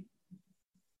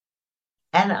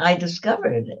 And I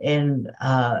discovered in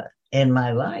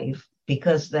my life,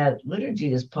 because that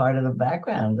liturgy is part of the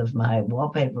background of my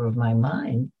wallpaper of my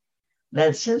mind,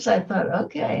 that since I thought,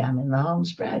 okay, I'm in the home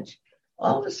stretch,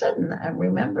 all of a sudden I'm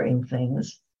remembering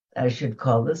things. I should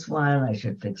call this one, I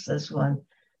should fix this one.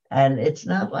 And it's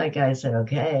not like I said,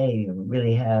 okay, you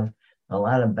really have a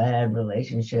lot of bad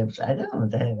relationships. I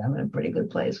don't. I'm in a pretty good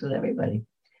place with everybody.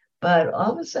 But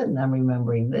all of a sudden I'm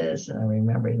remembering this and I'm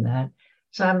remembering that.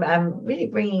 So I'm really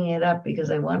bringing it up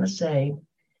because I want to say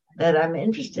that I'm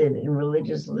interested in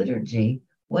religious liturgy,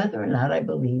 whether or not I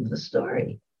believe the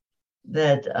story.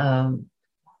 That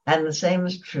and the same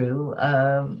is true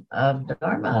of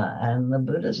Dharma and the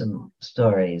Buddhism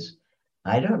stories.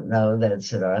 I don't know that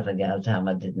Siddhartha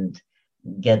Gautama didn't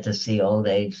get to see old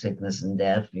age, sickness, and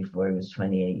death before he was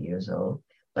 28 years old.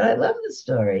 But I love the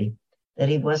story that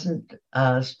he wasn't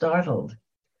startled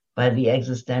by the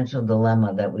existential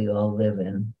dilemma that we all live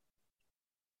in.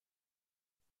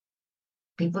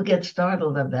 People get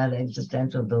startled of that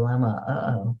existential dilemma.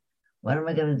 Uh-oh, what am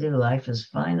I going to do? Life is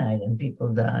finite and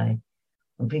people die.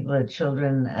 When people are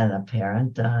children and a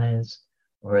parent dies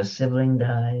or a sibling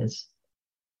dies,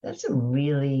 that's a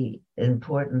really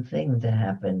important thing to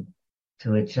happen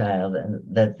to a child, and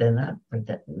that they're not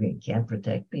we can't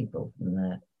protect people from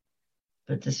that.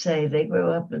 But to say they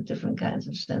grow up with different kinds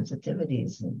of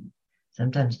sensitivities and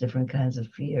sometimes different kinds of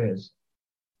fears.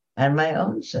 And my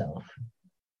own self.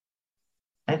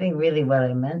 I think really what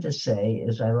I meant to say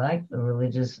is I like the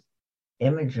religious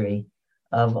imagery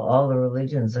of all the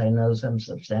religions I know some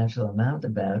substantial amount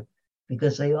about,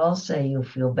 because they all say you'll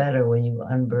feel better when you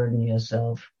unburden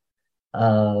yourself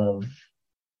of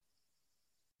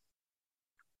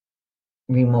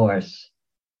remorse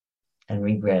and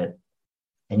regret,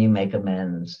 and you make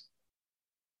amends.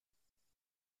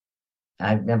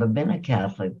 I've never been a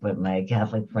Catholic, but my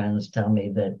Catholic friends tell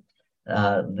me that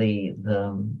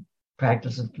the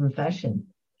practice of confession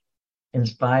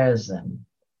inspires them.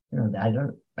 I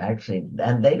don't actually,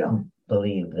 and they don't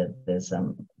believe that there's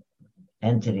some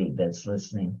entity that's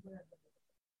listening.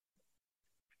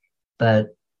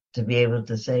 But to be able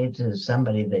to say to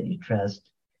somebody that you trust,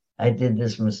 I did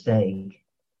this mistake,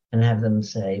 and have them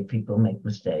say, people make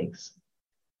mistakes,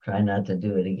 try not to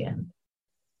do it again,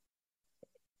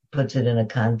 puts it in a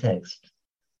context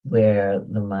where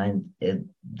the mind, it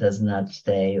does not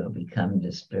stay or become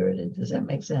dispirited. Does that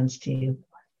make sense to you?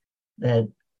 That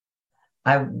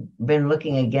I've been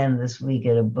looking again this week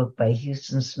at a book by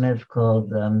Houston Smith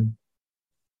called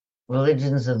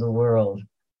Religions of the World.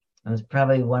 It was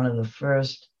probably one of the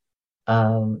first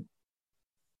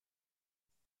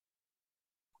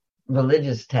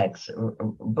religious texts,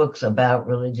 books about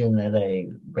religion that I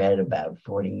read about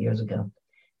 40 years ago.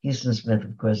 Houston Smith,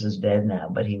 of course, is dead now,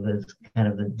 but he was kind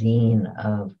of the dean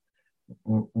of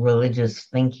religious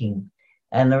thinking.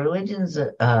 And the religions,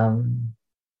 I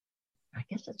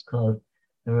guess it's called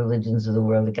The Religions of the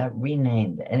World. It got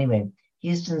renamed. Anyway,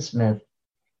 Houston Smith.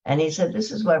 And he said,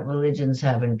 this is what religions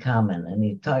have in common. And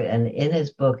he talked, and in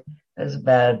his book, it was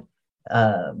about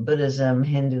Buddhism,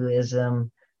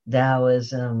 Hinduism,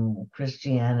 Taoism,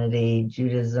 Christianity,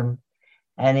 Judaism.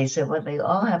 And he said, what they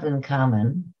all have in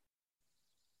common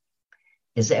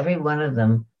is every one of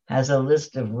them has a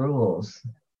list of rules.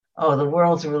 Oh, The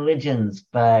World's Religions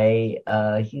by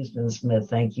Houston Smith.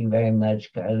 Thank you very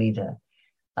much, Carlita.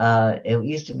 It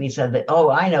used to be said that,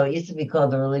 I know, it used to be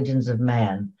called The Religions of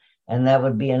Man, and that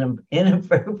would be an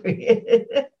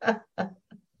inappropriate.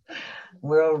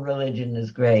 World religion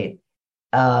is great.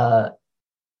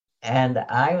 And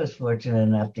I was fortunate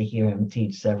enough to hear him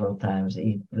teach several times.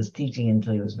 He was teaching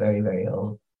until he was very, very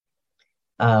old.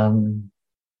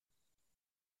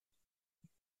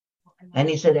 And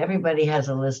he said everybody has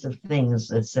a list of things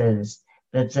that says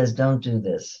don't do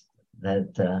this.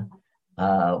 That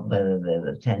whether they're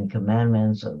the Ten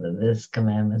Commandments or the this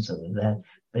commandments or the that.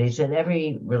 But he said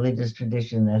every religious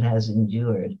tradition that has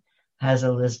endured has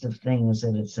a list of things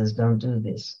that it says don't do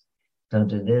this, don't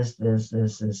do this,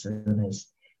 and this.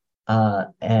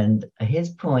 And his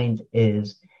point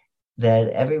is that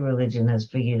every religion has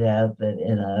figured out that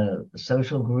in a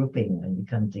social grouping, when you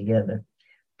come together,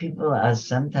 people are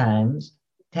sometimes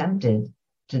tempted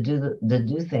to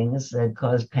do things that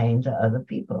cause pain to other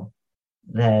people.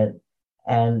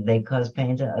 And they cause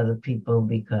pain to other people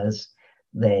because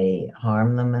they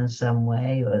harm them in some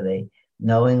way, or they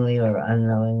knowingly or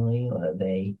unknowingly, or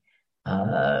they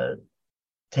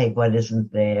take what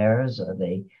isn't theirs, or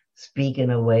they speak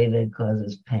in a way that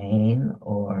causes pain,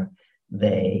 or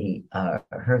they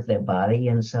hurt their body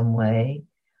in some way,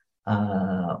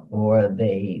 or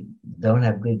they don't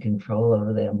have good control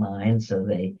over their mind, so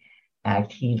they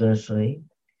act heedlessly.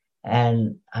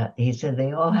 And he said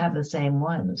they all have the same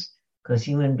ones, because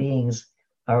human beings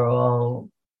are all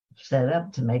set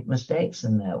up to make mistakes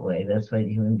in that way. That's what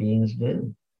human beings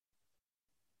do.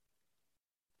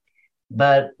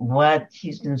 But what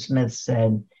Houston Smith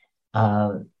said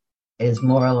is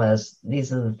more or less,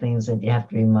 these are the things that you have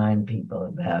to remind people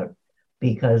about,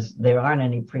 because there aren't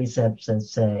any precepts that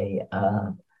say,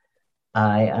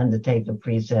 I undertake the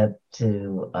precept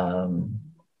to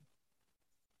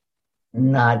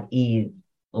not eat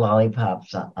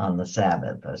lollipops on the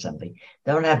Sabbath or something.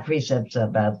 Don't have precepts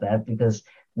about that, because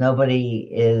that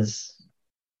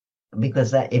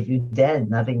if you did,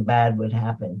 nothing bad would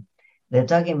happen. They're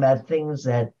talking about things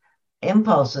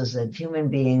impulses that human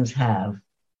beings have.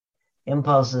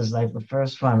 Impulses like the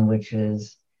first one, which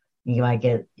is you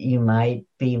might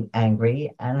be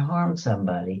angry and harm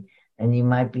somebody, and you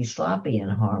might be sloppy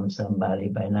and harm somebody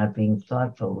by not being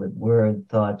thoughtful with word,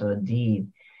 thought, or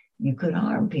deed. You could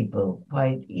harm people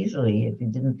quite easily if you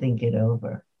didn't think it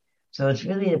over. So it's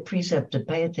really a precept to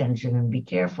pay attention and be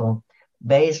careful,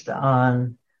 based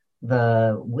on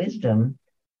the wisdom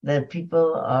that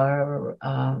people are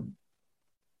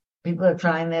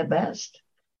trying their best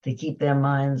to keep their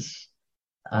minds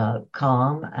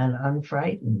calm and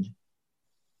unfrightened.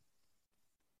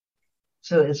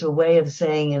 So it's a way of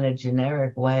saying, in a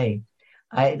generic way,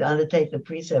 I undertake the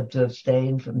precept to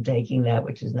abstain from taking that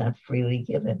which is not freely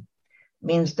given. It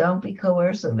means don't be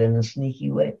coercive in a sneaky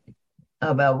way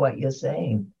about what you're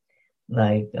saying.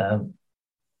 Like,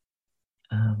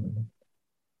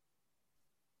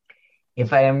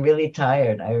 if I am really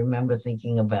tired, I remember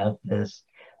thinking about this.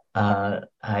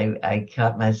 I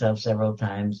caught myself several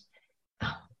times,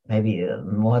 maybe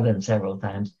more than several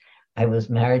times. I was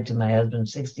married to my husband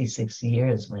 66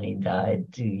 years when he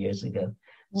died 2 years ago.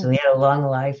 So we had a long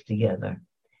life together.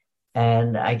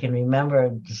 And I can remember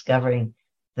discovering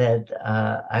that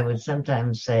I would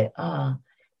sometimes say, oh,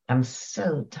 I'm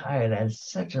so tired. I had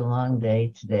such a long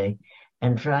day today.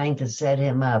 And trying to set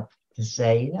him up to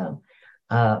say,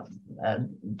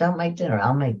 don't make dinner,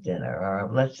 I'll make dinner, or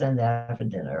let's send out for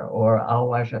dinner, or I'll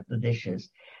wash up the dishes.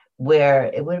 Where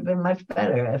it would have been much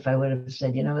better if I would have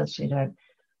said, you know what, sweetheart,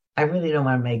 I really don't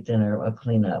want to make dinner or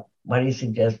clean up. What do you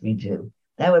suggest we do?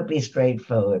 That would be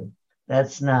straightforward.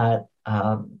 That's not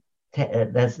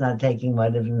taking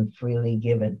what isn't freely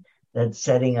given. That's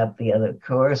setting up the other,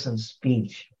 coercive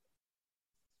speech.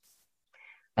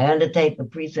 I undertake the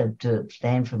precept to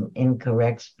abstain from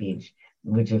incorrect speech,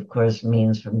 which of course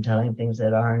means from telling things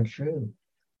that aren't true.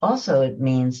 Also, it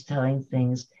means telling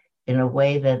things in a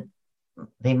way that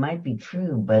they might be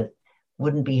true, but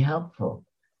wouldn't be helpful.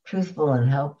 Truthful and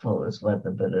helpful is what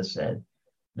the Buddha said,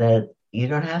 that you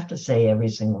don't have to say every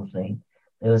single thing.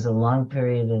 There was a long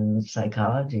period in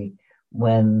psychology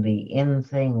when the in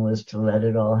thing was to let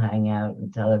it all hang out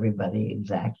and tell everybody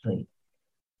exactly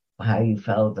how you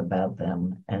felt about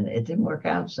them. And it didn't work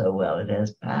out so well. It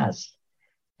has passed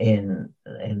in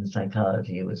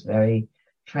psychology. It was very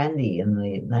trendy in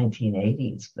the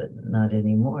 1980s, but not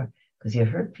anymore, because you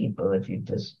hurt people if you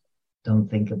just don't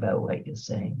think about what you're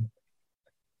saying.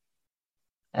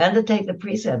 And to take the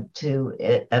precept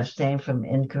to abstain from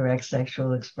incorrect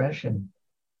sexual expression.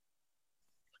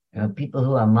 People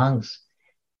who are monks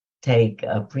take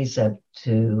a precept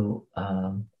to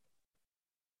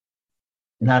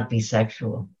not be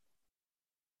sexual.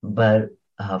 But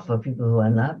for people who are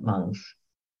not monks,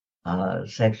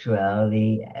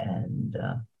 sexuality and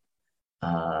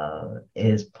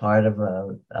is part of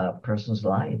a person's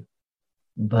life.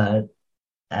 But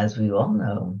as we all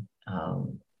know,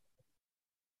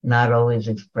 not always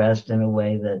expressed in a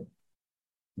way that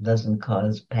doesn't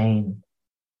cause pain.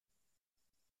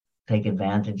 take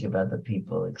advantage of other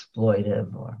people,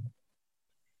 exploitive,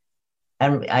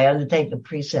 and I undertake the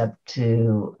precept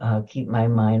to keep my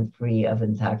mind free of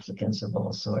intoxicants of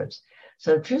all sorts.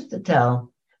 So, truth to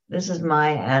tell, this is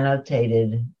my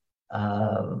annotated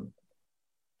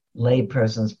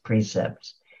layperson's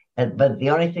precepts. But the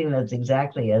only thing that's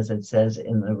exactly as it says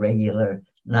in the regular,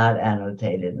 not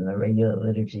annotated in the regular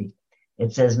liturgy,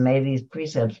 it says, may these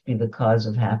precepts be the cause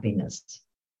of happiness.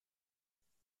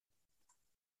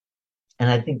 And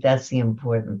I think that's the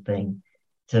important thing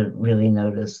to really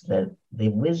notice, that the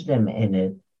wisdom in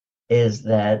it is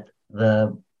that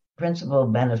the principal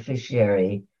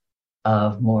beneficiary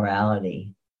of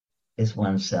morality is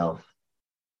oneself.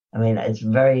 I mean,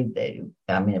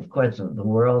 of course, the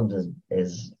world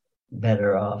is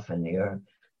better off, and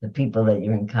the people that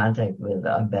you're in contact with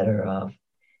are better off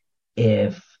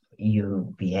if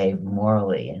you behave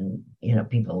morally, and,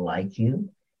 people like you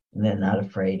and they're not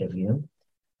afraid of you.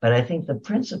 But I think the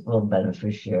principal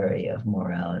beneficiary of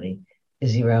morality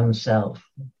is your own self,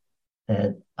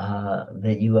 that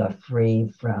you are free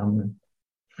from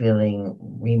feeling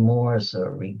remorse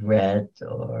or regret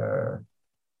or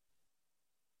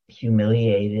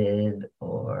humiliated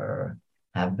or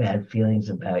have bad feelings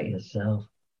about yourself.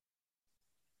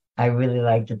 I really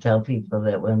like to tell people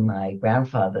that when my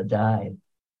grandfather died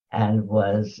and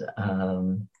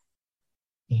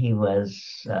he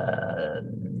was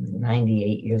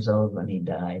 98 years old when he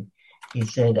died, he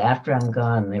said, after I'm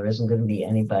gone, there isn't going to be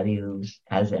anybody who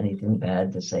has anything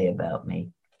bad to say about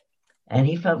me. And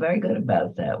he felt very good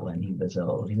about that when he was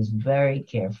old. He was very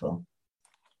careful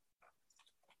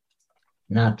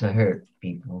not to hurt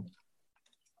people.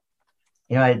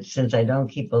 Since I don't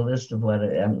keep a list of what,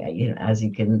 as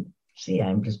you can see,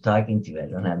 I'm just talking to you. I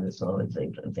don't have this all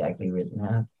exactly written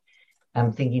out.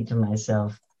 I'm thinking to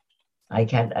myself, I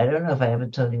don't know if I ever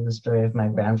told you the story of my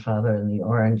grandfather and the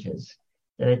oranges.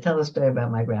 Did I tell the story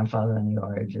about my grandfather and the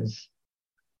oranges?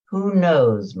 Who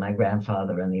knows my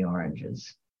grandfather and the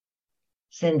oranges?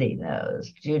 Cindy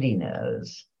knows. Judy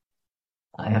knows.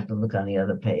 I have to look on the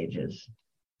other pages.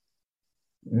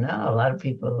 No, a lot of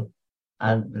people,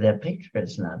 their picture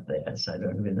is not there, so I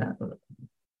don't even know.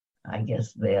 I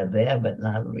guess they're there, but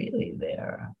not really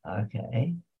there.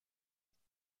 Okay.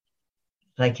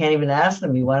 So I can't even ask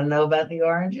them. You want to know about the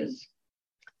oranges?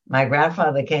 My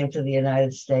grandfather came to the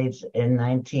United States in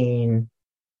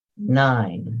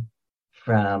 1909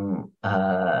 from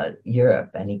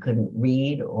Europe, and he couldn't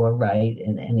read or write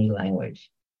in any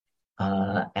language.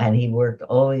 And he worked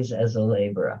always as a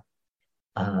laborer.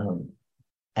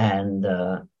 And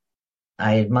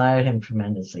I admired him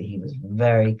tremendously. He was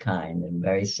very kind and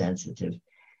very sensitive.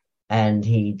 And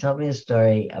he told me a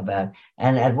story about,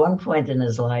 and at one point in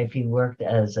his life, he worked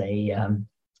as at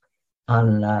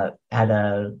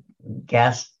a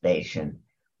gas station,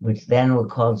 which then were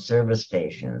called service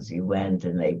stations. You went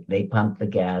and they pumped the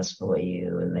gas for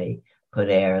you, and they put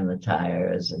air in the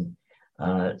tires. And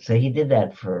so he did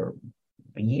that for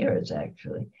years,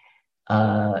 actually.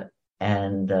 And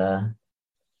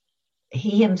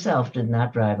he himself did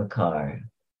not drive a car.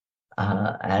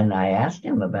 And I asked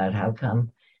him about how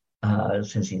come,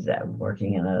 since he's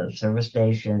working in a service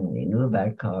station and he knew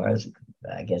about cars,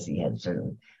 I guess he had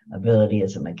certain ability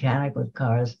as a mechanic with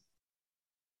cars,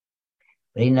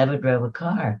 but he never drove a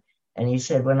car. And he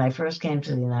said, when I first came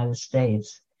to the United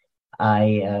States,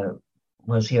 I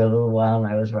was here a little while,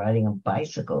 and I was riding a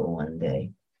bicycle one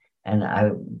day. And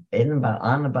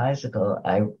on the bicycle,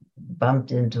 I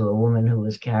bumped into a woman who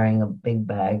was carrying a big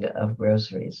bag of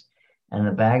groceries. And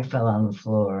the bag fell on the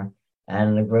floor,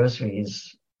 and the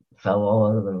groceries fell all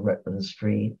over the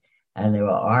street, and there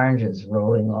were oranges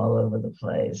rolling all over the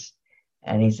place.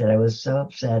 And he said, I was so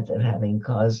upset at having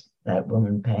caused that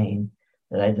woman pain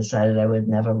that I decided I would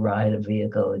never ride a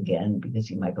vehicle again, because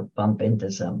you might bump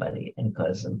into somebody and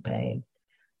cause them pain.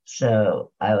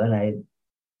 So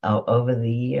over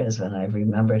the years, when I've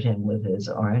remembered him with his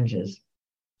oranges,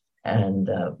 and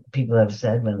people have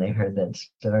said when they heard that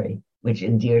story, which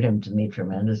endeared him to me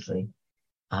tremendously,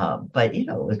 but, it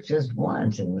was just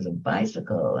once, and it was a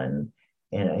bicycle. And,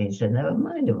 he said, never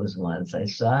mind, it was once. I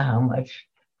saw how much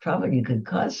trouble you could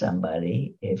cause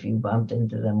somebody if you bumped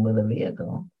into them with a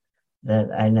vehicle that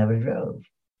I never drove.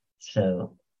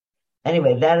 So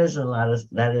anyway, that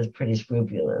is pretty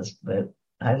scrupulous, but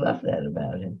I love that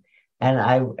about him. And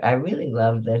I really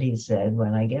love that he said,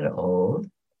 when I get old,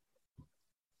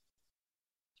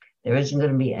 there isn't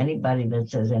going to be anybody that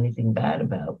says anything bad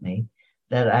about me.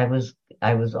 That I was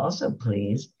also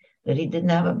pleased that he didn't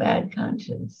have a bad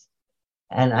conscience.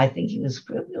 And I think he was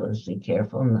scrupulously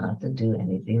careful not to do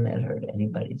anything that hurt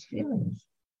anybody's feelings.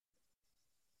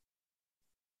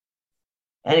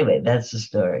 Anyway, that's the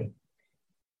story.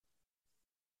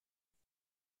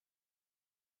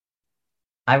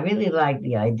 I really like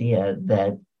the idea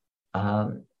that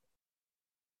um,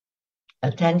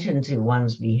 attention to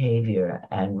one's behavior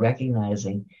and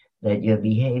recognizing that your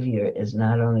behavior is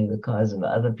not only the cause of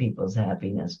other people's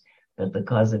happiness, but the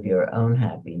cause of your own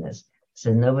happiness.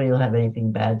 So nobody will have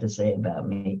anything bad to say about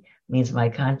me means my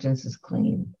conscience is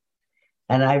clean.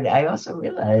 And I also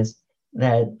realized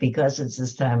that because it's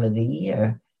this time of the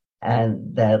year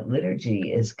and that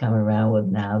liturgy is come around with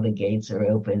now, the gates are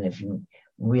open. If you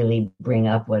really bring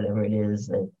up whatever it is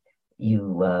that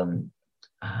you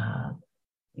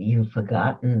you've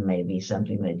forgotten, maybe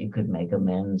something that you could make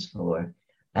amends for.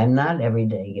 I'm not every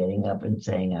day getting up and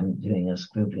saying I'm doing a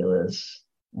scrupulous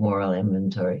moral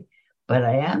inventory, but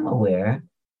I am aware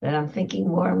that I'm thinking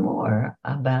more and more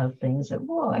about things that,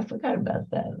 whoa, I forgot about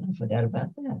that. I forgot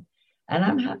about that. And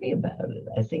I'm happy about it.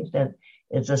 I think that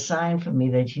it's a sign for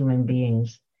me that human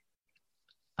beings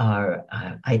are,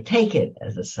 I take it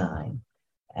as a sign.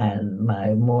 And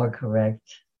my more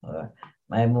correct or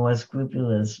my more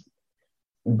scrupulous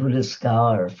Buddhist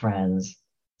scholar friends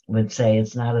would say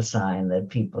it's not a sign that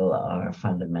people are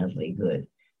fundamentally good.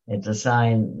 It's a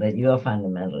sign that you're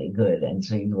fundamentally good. And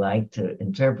so you like to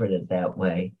interpret it that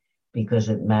way because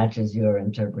it matches your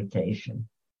interpretation.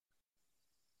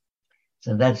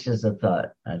 So that's just a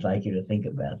thought. I'd like you to think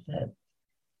about that.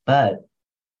 But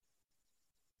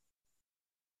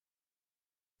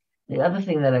the other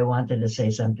thing that I wanted to say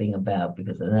something about,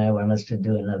 because then I want us to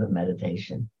do another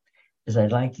meditation, is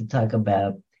I'd like to talk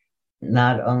about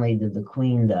not only did the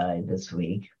Queen die this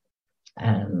week,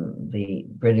 and the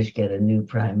British get a new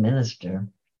prime minister,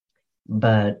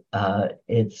 but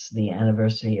it's the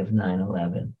anniversary of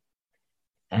 9/11.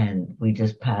 And we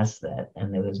just passed that,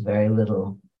 and there was very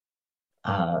little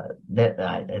at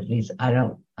least I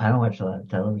don't watch a lot of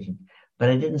television, but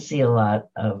I didn't see a lot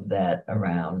of that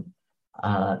around,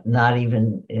 not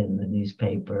even in the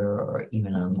newspaper or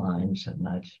even online so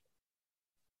much.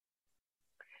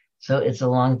 So it's a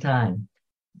long time,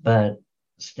 but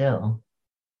still,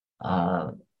 I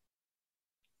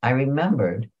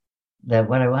remembered that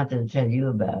what I wanted to tell you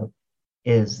about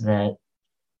is that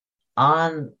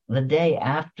on the day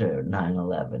after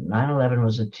 9/11, 9/11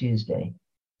 was a Tuesday,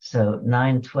 so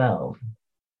 9/12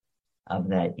 of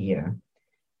that year,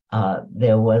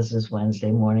 there was this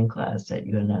Wednesday morning class that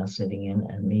you're now sitting in,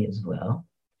 and me as well.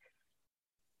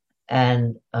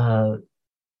 And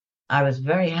I was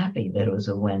very happy that it was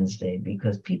a Wednesday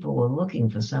because people were looking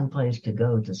for some place to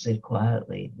go to sit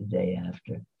quietly the day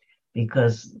after,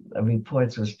 because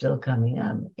reports were still coming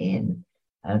in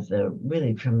of the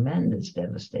really tremendous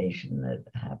devastation that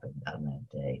happened on that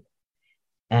day.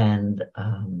 And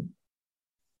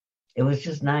it was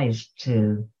just nice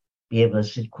to be able to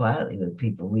sit quietly with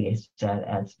people. We sat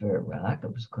at Spirit Rock.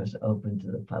 It was, of course, open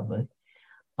to the public.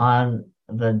 On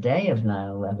the day of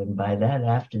 9/11, by that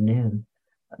afternoon,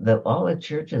 all the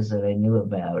churches that I knew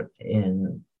about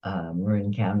in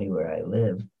Marin County, where I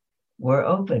live, were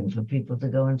open for people to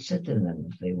go and sit in them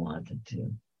if they wanted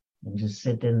to, and just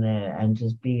sit in there and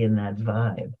just be in that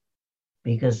vibe.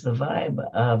 Because the vibe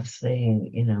of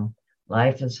saying,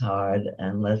 life is hard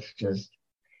and let's just,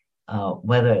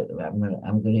 whether I'm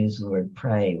going to use the word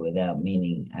pray without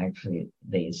meaning actually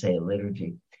they say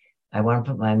liturgy. I want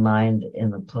to put my mind in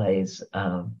the place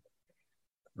of,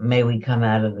 may we come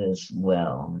out of this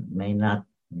well, may not,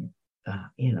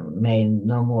 may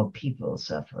no more people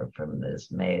suffer from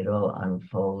this, may it all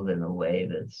unfold in a way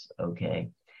that's okay.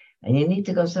 And you need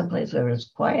to go someplace where it's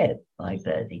quiet like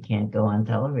that. You can't go on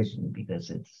television because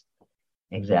it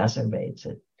exacerbates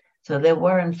it. So there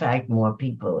were, in fact, more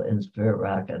people in Spirit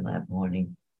Rock on that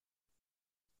morning.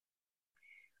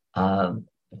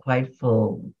 Quite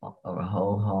full or a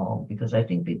whole hall, because I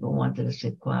think people wanted to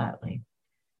sit quietly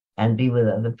and be with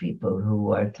other people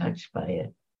who are touched by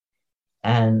it.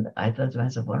 And I thought to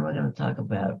myself, what am I going to talk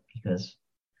about? Because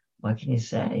what can you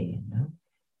say,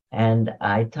 And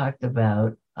I talked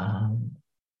about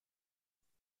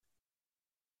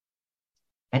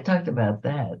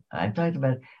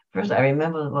that. First, I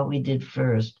remember what we did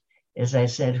first is I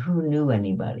said, who knew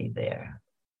anybody there?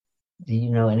 Do you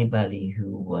know anybody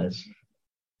who was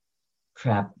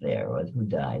trapped there or who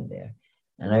died there?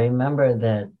 And I remember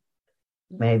that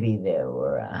maybe there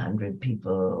were 100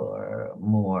 people or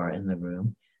more in the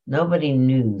room. Nobody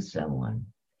knew someone,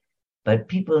 but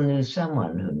people knew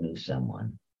someone who knew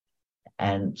someone.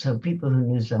 And so people who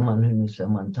knew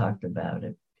someone talked about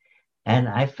it. And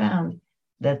I found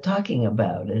that talking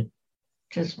about it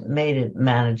just made it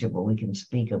manageable. We can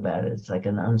speak about it. It's like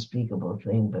an unspeakable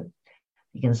thing, but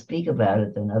you can speak about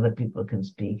it, then other people can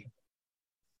speak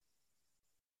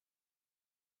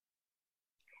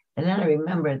And then I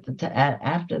remember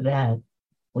after that,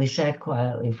 we sat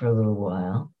quietly for a little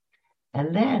while.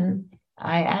 And then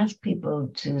I asked people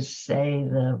to say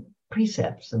the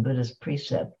precepts, the Buddhist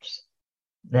precepts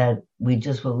that we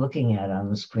just were looking at on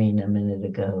the screen a minute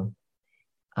ago,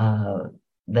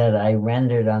 that I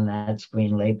rendered on that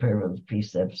screen, lay privilege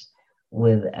precepts,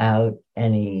 without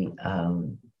any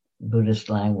Buddhist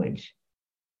language.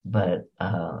 But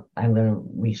I'm going to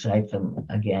recite them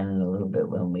again in a little bit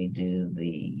when we do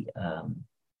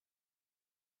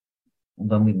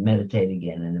when we meditate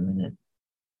again in a minute.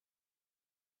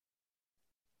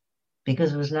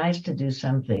 Because it was nice to do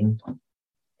something.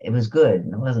 It was good.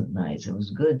 It wasn't nice. It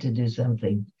was good to do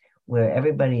something where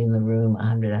everybody in the room,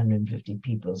 100, 150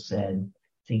 people, said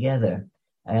together,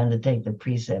 I undertake the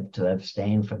precept to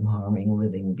abstain from harming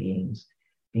living beings.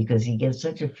 Because you get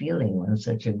such a feeling when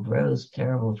such a gross,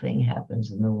 terrible thing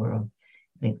happens in the world.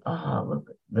 You think, oh, look,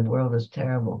 the world is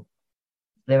terrible.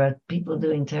 There are people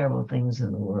doing terrible things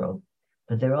in the world,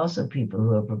 but there are also people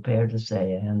who are prepared to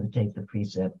say, I undertake the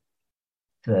precept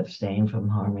to abstain from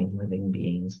harming living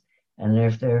beings. And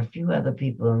if there are a few other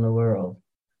people in the world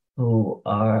who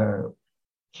are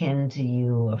kin to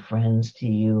you, or friends to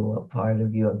you, or part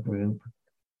of your group,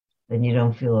 then you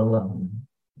don't feel alone.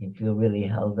 You feel really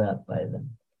held up by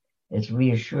them. It's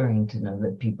reassuring to know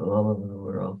that people all over the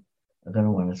world are going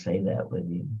to want to say that with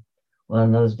you. Well,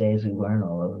 in those days, we weren't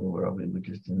all over the world. We were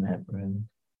just in that room.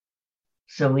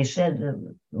 So we said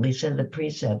the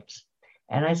precepts,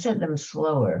 and I said them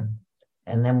slower,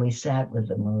 and then we sat with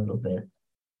them a little bit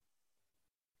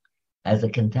as a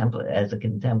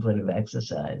contemplative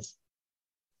exercise.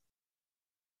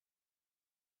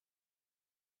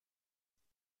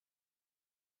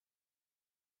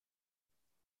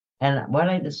 And what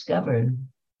I discovered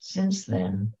since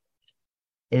then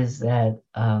is that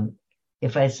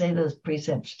if I say those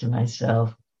precepts to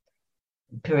myself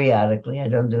periodically, I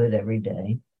don't do it every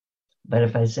day, but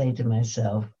if I say to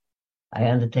myself,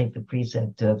 I undertake the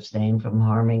precept to abstain from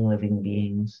harming living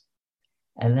beings,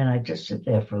 and then I just sit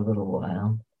there for a little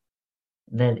while,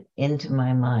 that into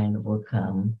my mind will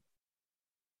come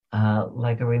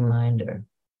like a reminder.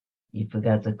 You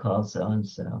forgot to call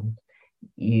so-and-so.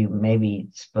 You maybe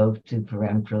spoke too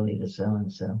peremptorily to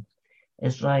so-and-so.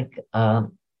 It's like I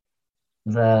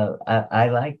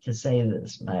like to say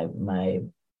this,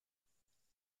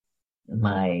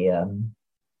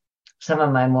 some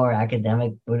of my more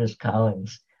academic Buddhist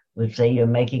colleagues would say you're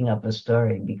making up a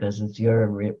story because it's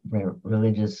your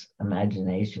religious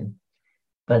imagination.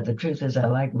 But the truth is, I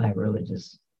like my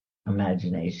religious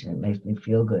imagination. It makes me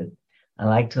feel good. I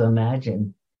like to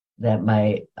imagine that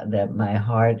my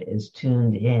heart is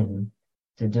tuned in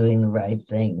to doing the right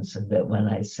thing, so that when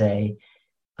I say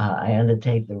I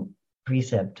undertake the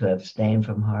precept to abstain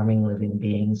from harming living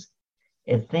beings,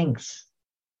 it thinks,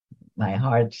 my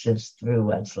heart sifts through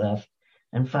what's left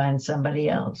and finds somebody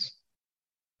else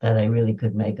that I really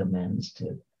could make amends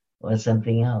to, or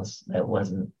something else that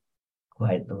wasn't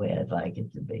quite the way I'd like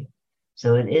it to be.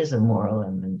 So it is a moral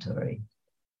inventory.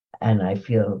 And I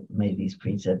feel may these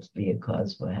precepts be a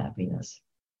cause for happiness.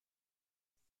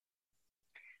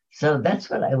 So that's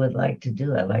what I would like to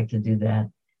do. I like to do that.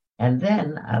 And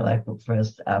then I'm going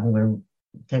to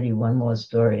tell you one more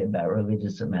story about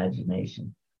religious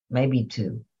imagination. Maybe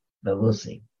two, but we'll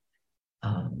see.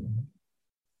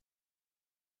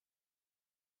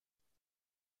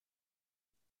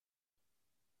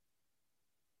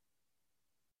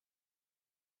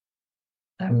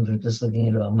 I'm just looking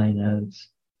at all my notes.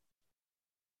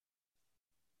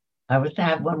 I would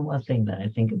have one more thing that I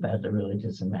think about the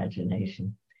religious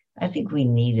imagination. I think we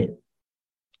need it.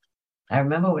 I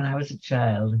remember when I was a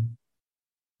child,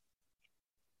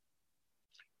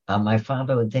 my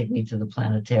father would take me to the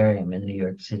planetarium in New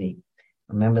York City.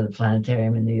 Remember, the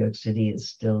planetarium in New York City is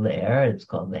still there. It's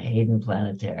called the Hayden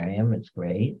Planetarium. It's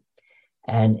great.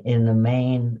 And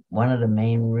in one of the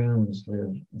main rooms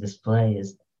with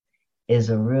displays is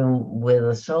a room with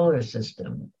a solar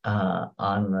system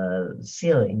on the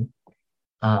ceiling,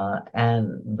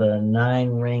 and the 9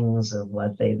 rings of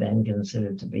what they then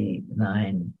considered to be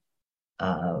 9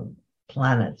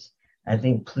 planets. I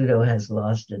think Pluto has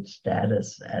lost its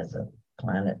status as a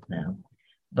planet now,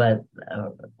 but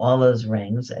all those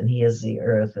rings, and he has the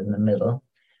Earth in the middle,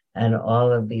 and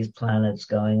all of these planets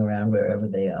going around wherever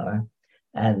they are.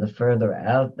 And the further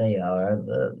out they are,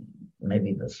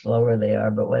 maybe the slower they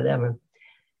are, but whatever.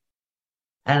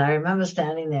 And I remember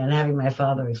standing there and having my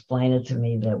father explain it to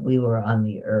me that we were on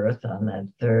the Earth, on that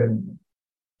 3rd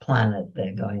planet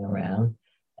there going around,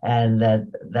 and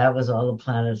that was all the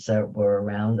planets that were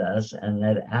around us. And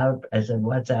I said,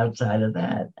 what's outside of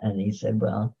that? And he said,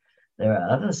 well, there are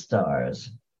other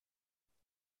stars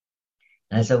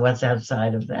And I said, what's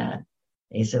outside of that?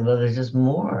 He said, well, there's just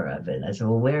more of it. I said,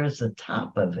 well, where is the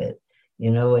top of it?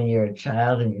 You know, when you're a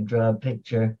child and you draw a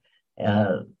picture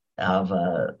uh, of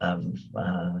a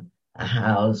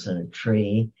house and a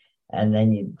tree, and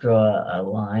then you draw a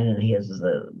line, and here's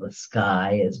the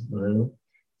sky is blue.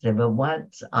 I said, but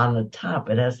what's on the top?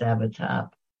 It has to have a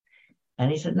top.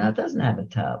 And he said, no, it doesn't have a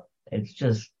top. It's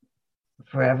just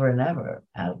forever and ever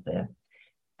out there.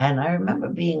 And I remember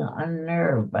being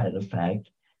unnerved by the fact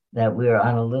that we were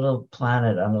on a little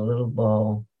planet, on a little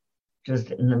ball,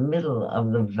 just in the middle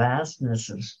of the vastness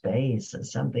of space, or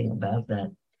something about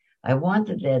that. I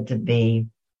wanted there to be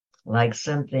like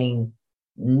something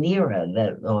nearer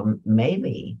that, or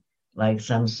maybe like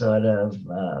some sort of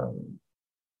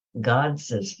God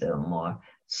system or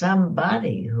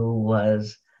somebody who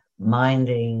was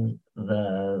minding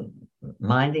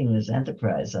this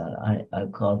enterprise I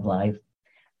called life.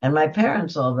 And my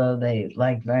parents, although they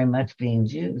liked very much being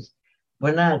Jews,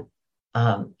 were not,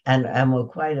 and were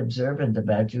quite observant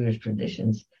about Jewish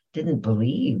traditions, didn't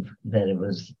believe that it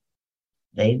was,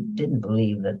 they didn't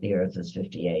believe that the earth is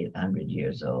 5,800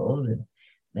 years old.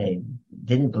 They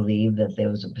didn't believe that there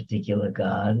was a particular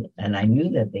God. And I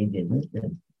knew that they didn't.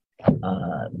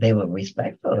 They were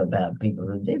respectful about people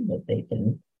who did, but they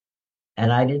didn't.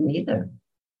 And I didn't either.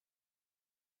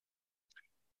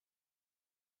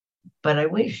 But I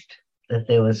wished that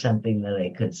there was something that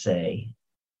I could say,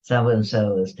 so and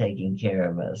so is taking care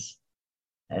of us,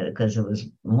 because it was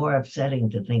more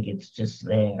upsetting to think it's just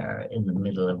there in the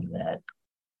middle of that.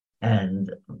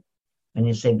 And when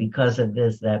you say because of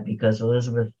this, that, because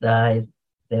Elizabeth died,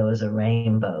 there was a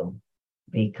rainbow.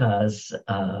 Because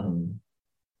what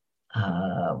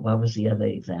was the other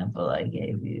example I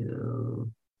gave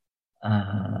you?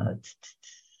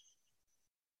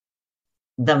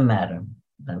 Doesn't matter.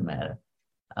 Doesn't matter.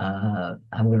 I'm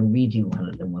going to read you one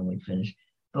of them when we finish.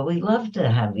 But we love to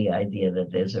have the idea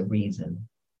that there's a reason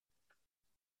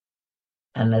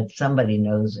and that somebody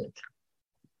knows it.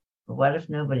 But what if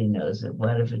nobody knows it?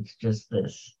 What if it's just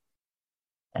this?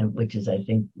 And which is, I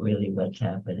think, really what's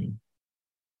happening.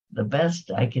 The best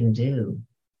I can do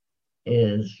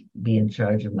is be in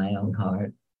charge of my own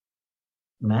heart.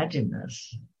 Imagine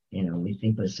this. You know, we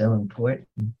think we're so important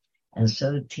and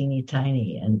so teeny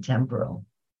tiny and temporal.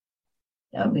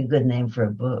 That would be a good name for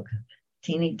a book.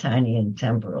 Teeny tiny and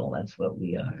temporal. That's what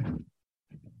we are.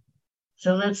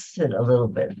 So let's sit a little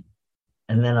bit,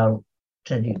 and then I'll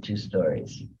tell you two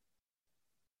stories.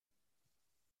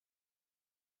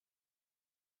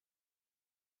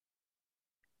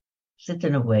 Sit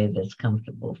in a way that's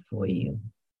comfortable for you.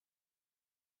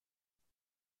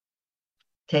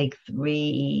 Take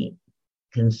 3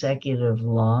 consecutive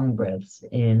long breaths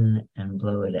in and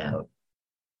blow it out.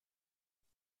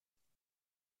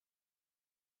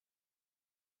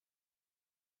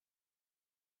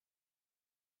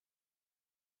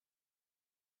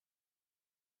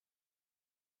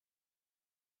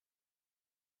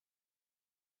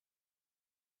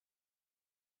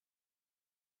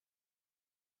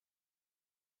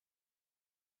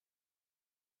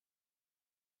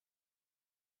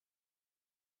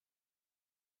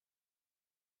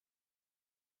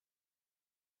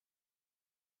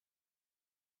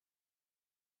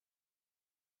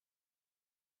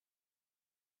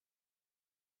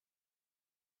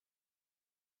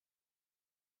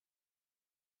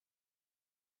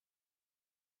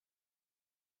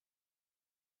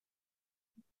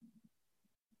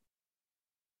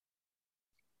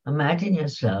 Imagine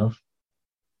yourself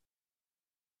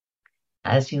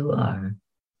as you are,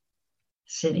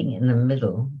 sitting in the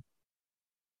middle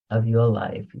of your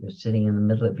life. You're sitting in the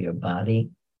middle of your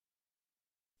body,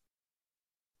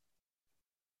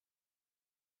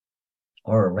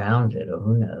 or around it, or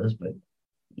who knows, but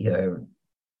your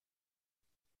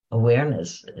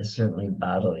awareness is certainly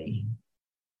bodily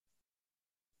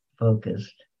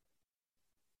focused.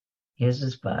 Here's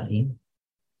this body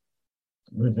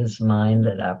with this mind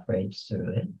that operates through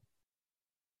it.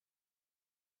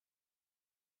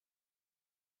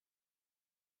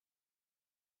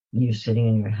 You're sitting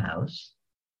in your house,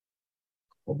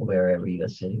 or wherever you're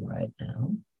sitting right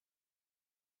now.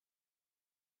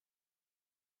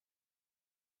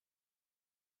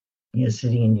 You're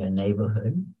sitting in your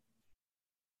neighborhood.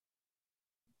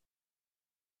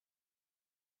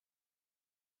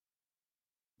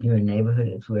 Your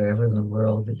neighborhood is wherever in the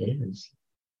world it is.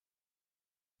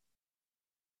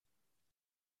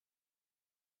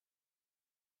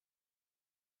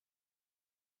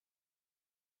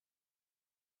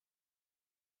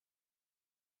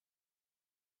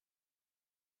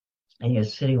 And you're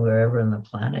sitting wherever on the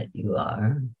planet you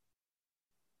are.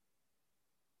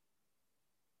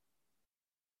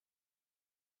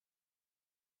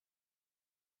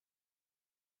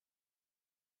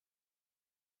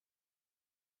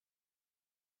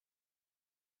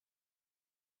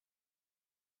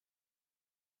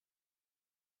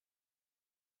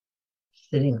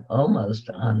 sitting almost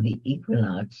on the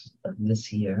equinox of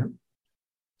this year,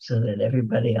 so that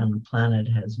everybody on the planet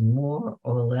has more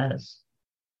or less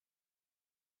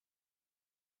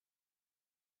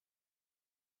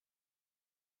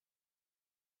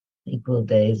equal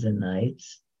days and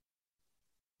nights.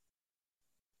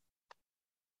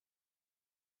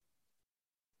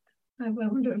 I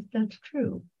wonder if that's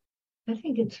true. I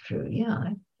think it's true.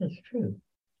 Yeah, that's true.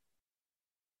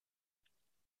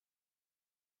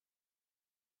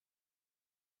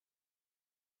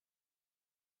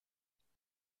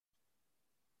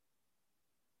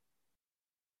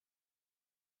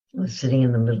 We're sitting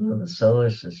in the middle of the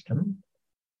solar system.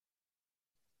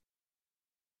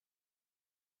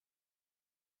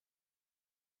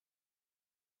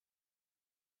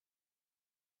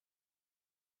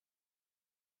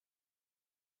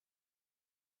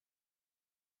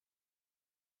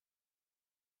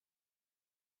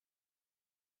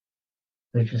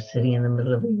 We're just sitting in the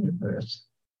middle of the universe.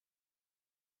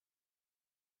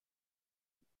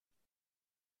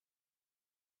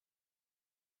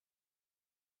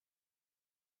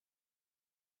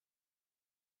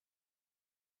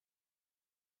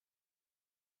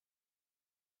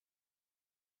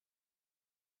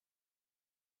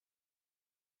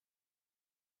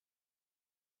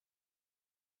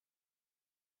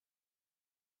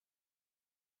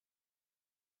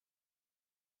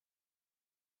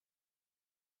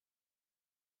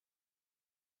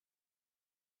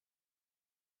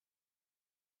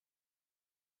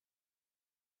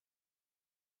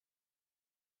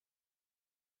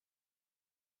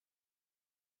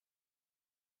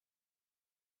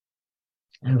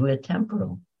 And we're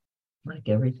temporal, like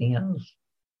everything else.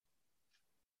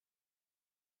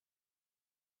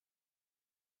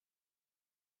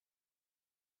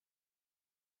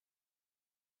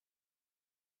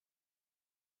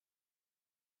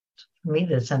 For me,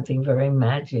 there's something very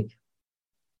magic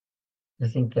to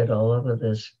think that all over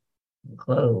this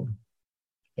globe,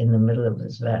 in the middle of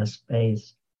this vast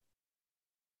space,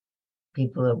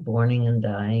 people are borning and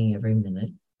dying every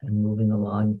minute and moving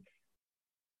along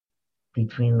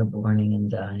between the borning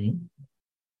and dying.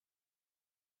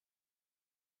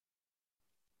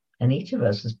 And each of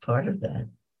us is part of that.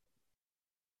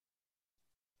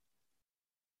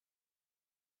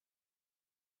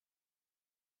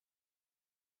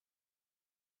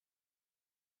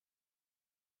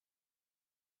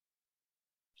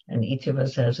 And each of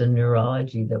us has a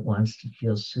neurology that wants to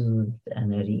feel soothed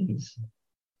and at ease.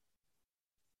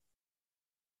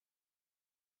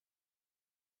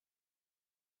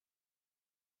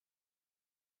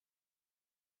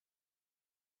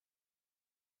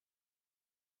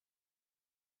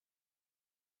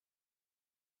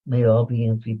 May all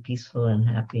beings be peaceful and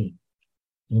happy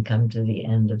and come to the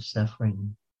end of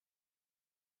suffering.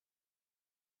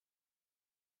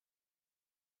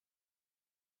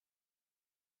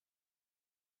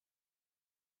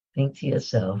 Think to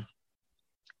yourself,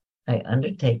 I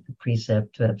undertake the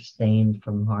precept to abstain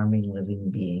from harming living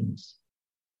beings.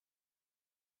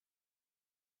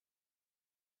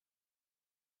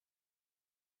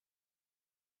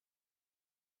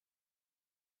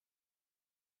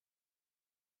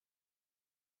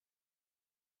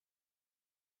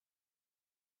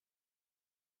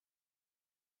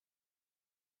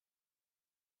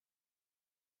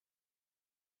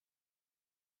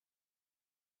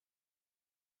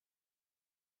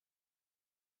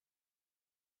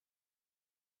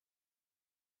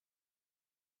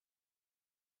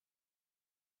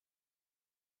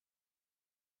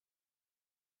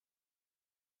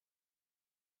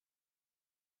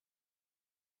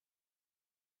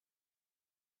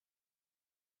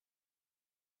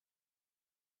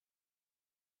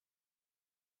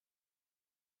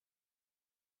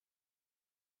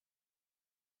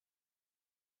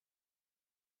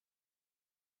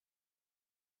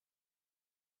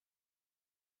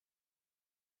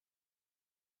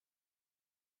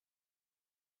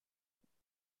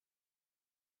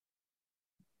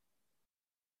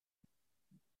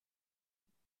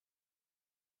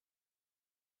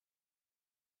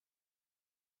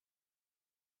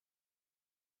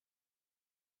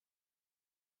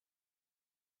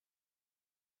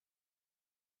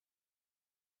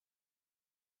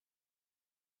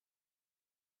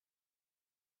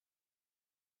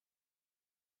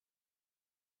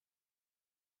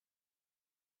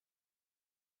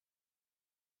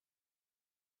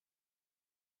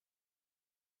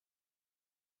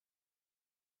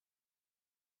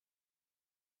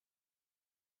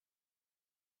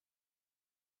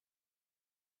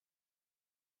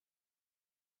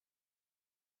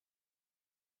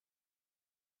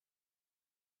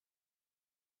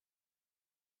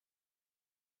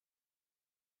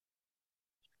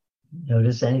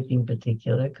 Notice anything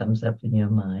particular comes up in your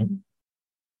mind,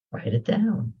 write it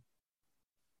down.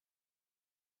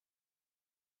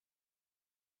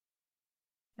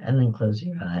 And then close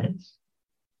your eyes.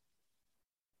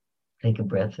 Take a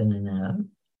breath in and out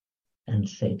and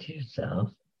say to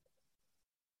yourself,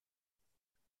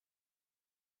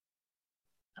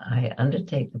 I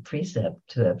undertake the precept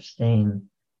to abstain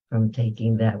from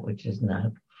taking that which is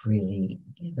not freely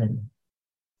given.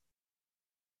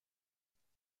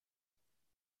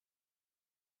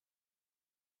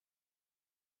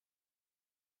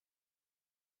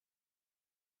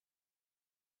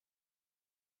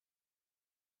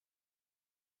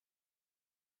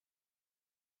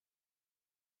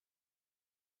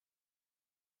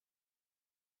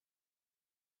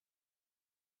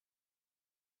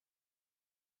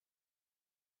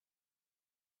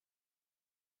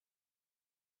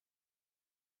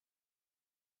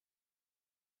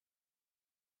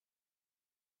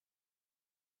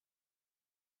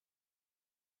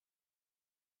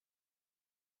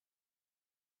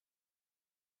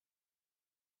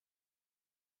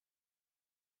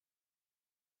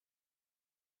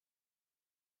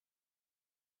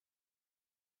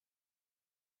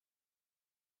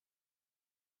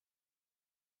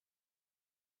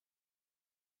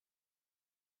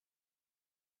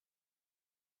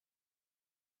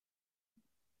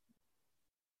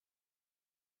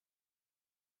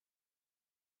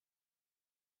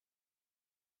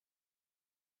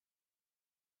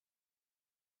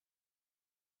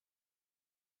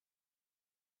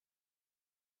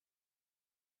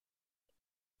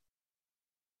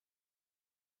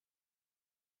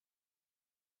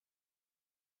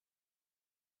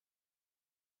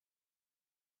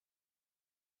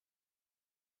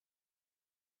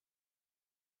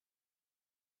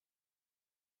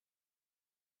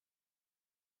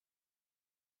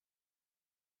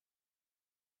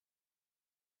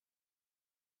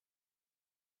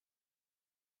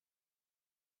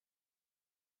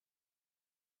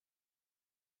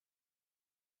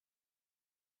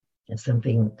 If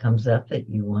something comes up that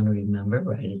you want to remember,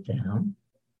 write it down.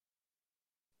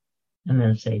 And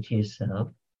then say to yourself,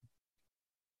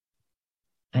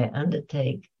 I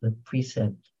undertake the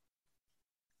precept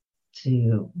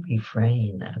to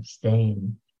refrain,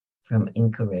 abstain from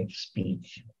incorrect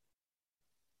speech.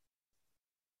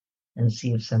 And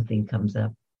see if something comes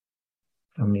up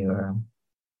from your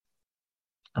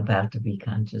about to be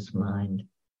conscious mind.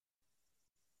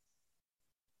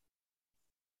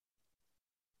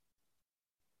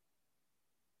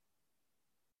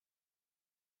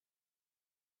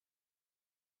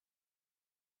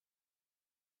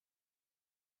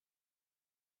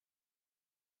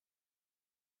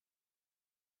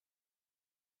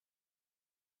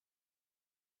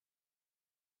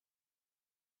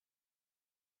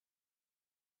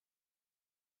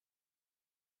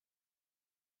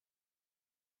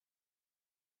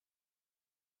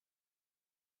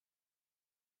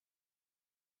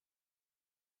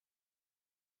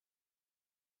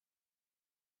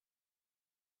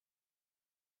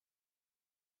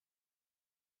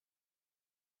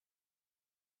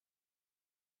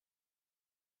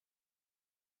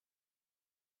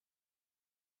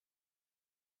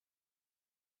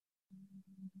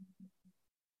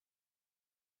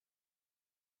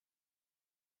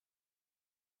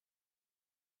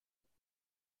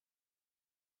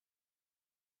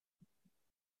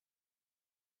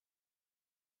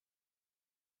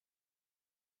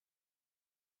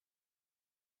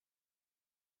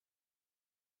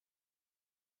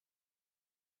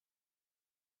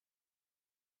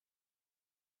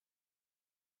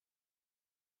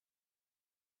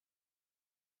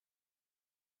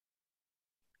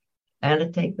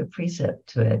 Undertake the precept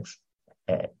to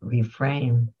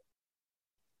refrain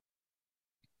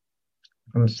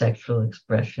from sexual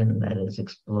expression that is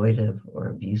exploitive or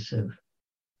abusive.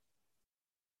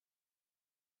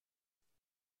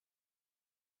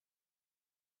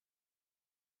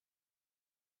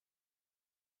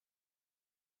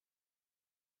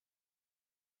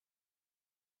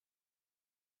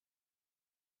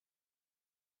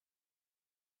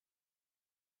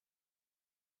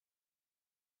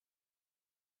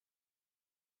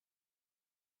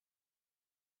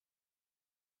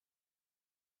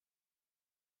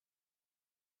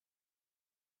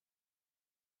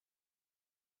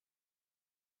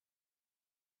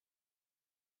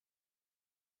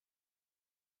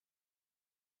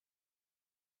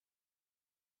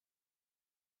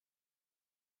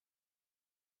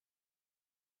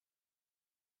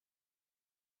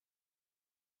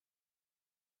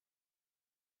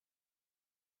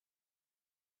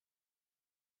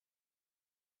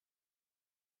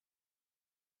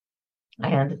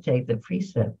 I undertake the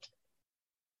precept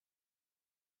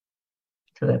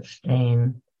to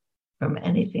abstain from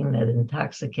anything that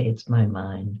intoxicates my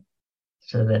mind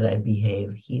so that I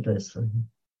behave heedlessly.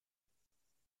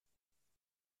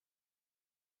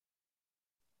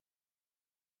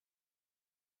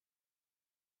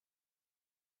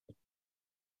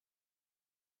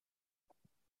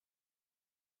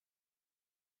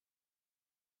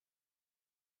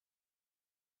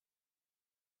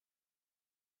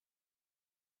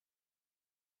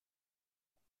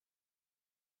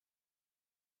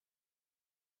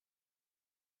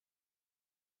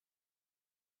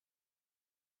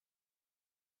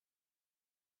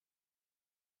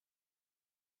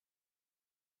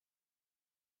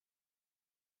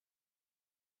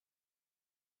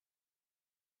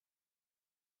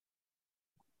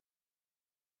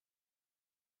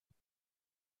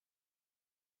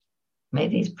 May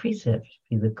these precepts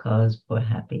be the cause for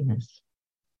happiness.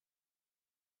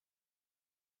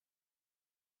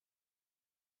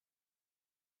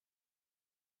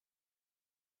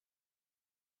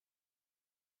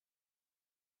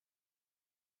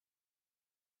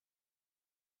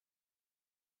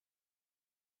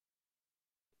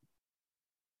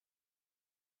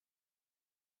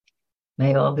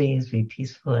 May all beings be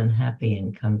peaceful and happy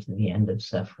and come to the end of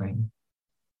suffering.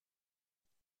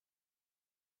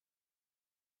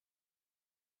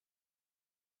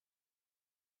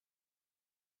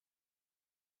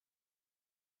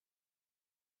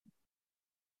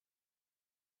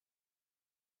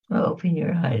 Well, open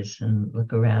your eyes and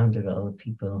look around at all the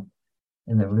people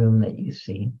in the room that you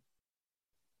see.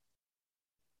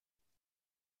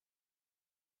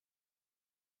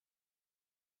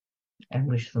 And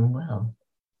wish them well.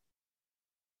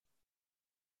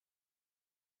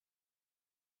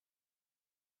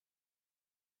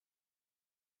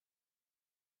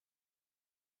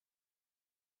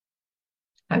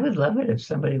 I would love it if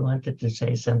somebody wanted to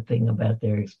say something about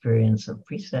their experience of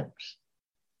precepts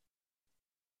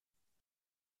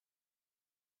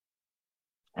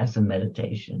as a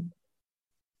meditation.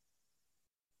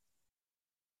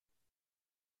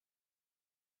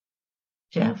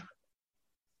 Jeff?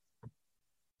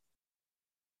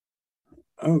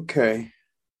 Okay.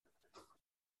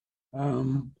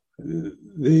 The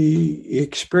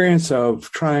experience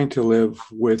of trying to live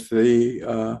with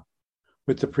the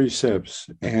precepts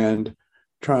and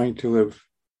trying to live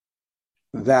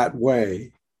that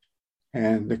way,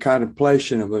 and the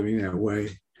contemplation of living that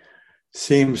way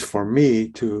seems for me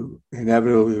to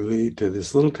inevitably lead to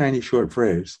this little tiny short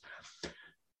phrase,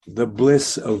 the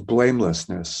bliss of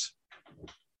blamelessness.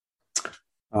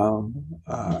 I'm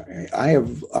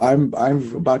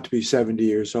about to be 70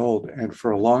 years old, and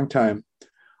for a long time,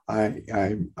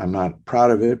 I'm not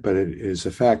proud of it, but it is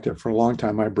a fact that for a long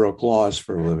time I broke laws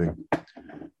for a living.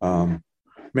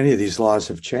 Many of these laws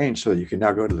have changed so that you can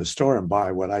now go to the store and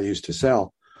buy what I used to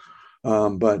sell.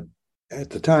 But at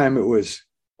the time, it was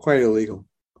quite illegal.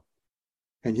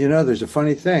 And there's a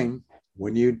funny thing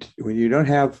when you don't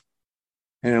have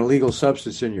an illegal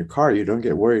substance in your car, you don't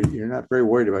get worried. You're not very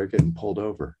worried about getting pulled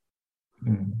over.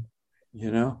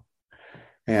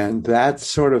 And that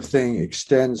sort of thing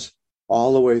extends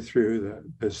all the way through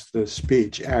the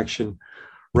speech, action,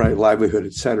 right, livelihood,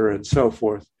 et cetera, and so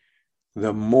forth.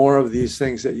 The more of these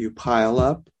things that you pile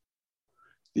up,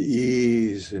 the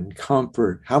ease and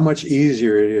comfort, how much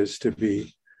easier it is to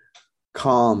be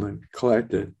calm and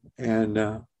collected.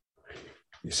 And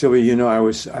Sylvia, I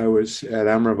was at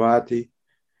Amaravati,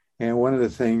 and one of the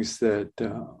things that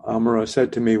Amaro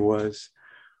said to me was,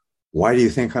 "Why do you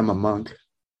think I'm a monk?"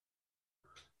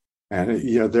 And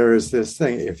there is this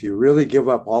thing: if you really give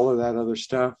up all of that other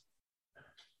stuff,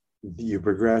 you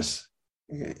progress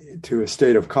to a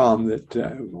state of calm that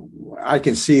I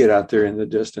can see it out there in the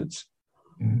distance.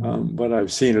 But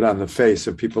I've seen it on the face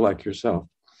of people like yourself.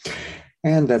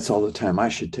 And that's all the time I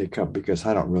should take up because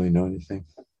I don't really know anything.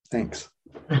 Thanks.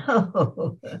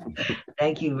 Oh,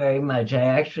 thank you very much. I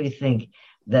actually think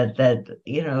that the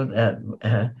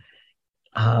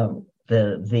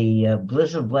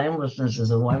bliss of blamelessness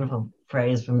is a wonderful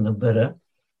phrase from the Buddha.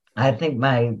 I think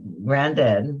my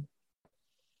granddad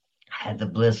had the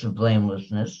bliss of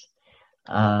blamelessness.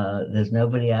 There's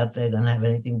nobody out there going to have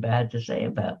anything bad to say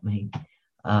about me.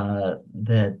 I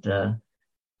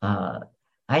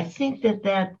think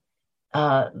that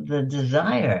the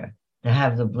desire to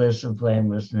have the bliss of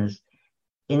blamelessness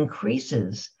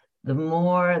increases the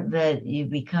more that you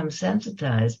become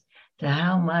sensitized to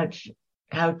how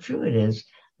true it is,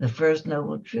 the first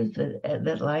noble truth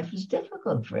that life is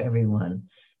difficult for everyone,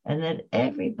 and that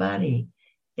everybody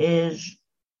has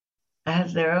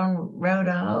their own road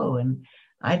to hoe. And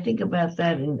I think about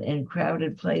that in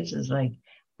crowded places like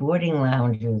boarding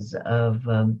lounges of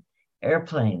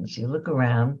airplanes. You look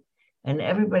around and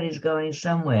everybody's going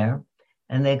somewhere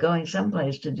and they're going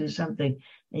someplace to do something.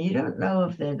 And you don't know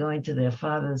if they're going to their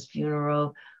father's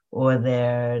funeral or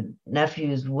their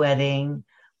nephew's wedding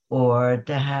or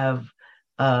to have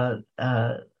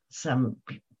some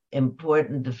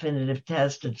important definitive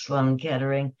test at Sloan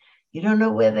Kettering. You don't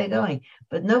know where they're going,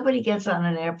 but nobody gets on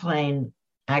an airplane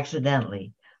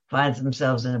accidentally, finds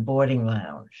themselves in a boarding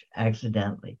lounge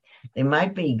accidentally. They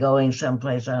might be going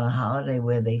someplace on a holiday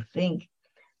where they think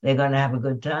they're going to have a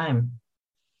good time.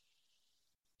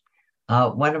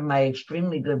 One of my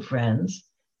extremely good friends,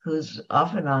 who's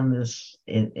often on this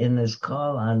in this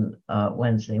call on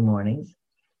Wednesday mornings,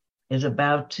 is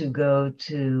about to go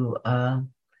to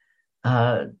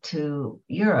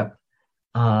Europe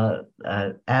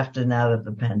after now that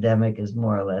the pandemic is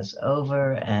more or less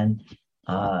over, and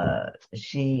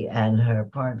she and her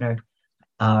partner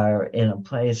are in a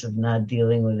place of not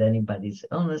dealing with anybody's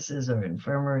illnesses or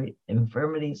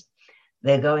infirmities.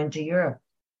 They're going to Europe,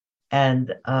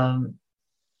 and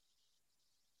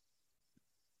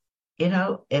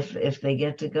if they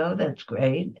get to go, that's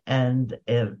great, and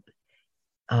if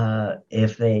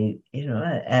they,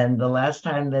 and the last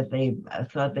time that they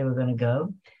thought they were going to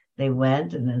go, they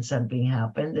went, and then something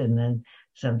happened, and then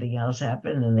something else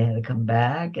happened, and they had to come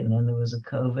back, and then there was a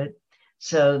COVID.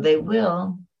 So they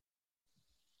will,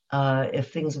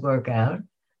 if things work out,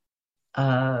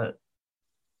 have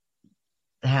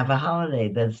a holiday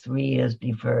that's 3 years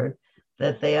deferred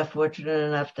that they are fortunate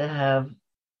enough to have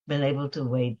been able to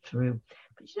wait through.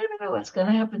 But you never know what's going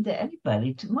to happen to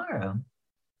anybody tomorrow,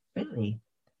 really.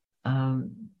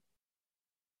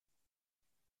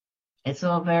 It's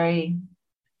all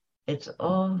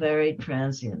very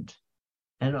transient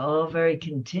and all very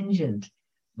contingent,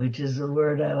 which is the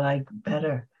word I like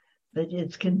better. That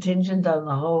it's contingent on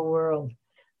the whole world.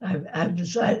 I've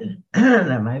decided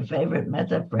that my favorite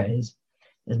metta phrase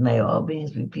is "May all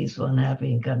beings be peaceful and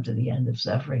happy and come to the end of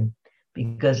suffering,"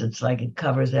 because it's like it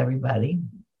covers everybody.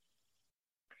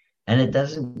 And it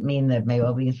doesn't mean that may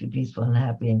all beings be peaceful and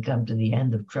happy and come to the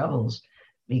end of troubles,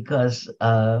 because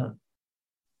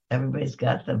everybody's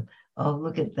got them. Oh,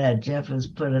 look at that. Jeff has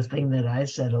put a thing that I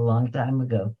said a long time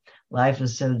ago. Life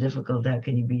is so difficult. How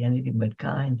can you be anything but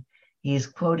kind? He's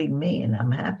quoting me, and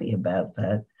I'm happy about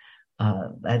that.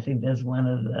 I think that's one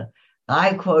of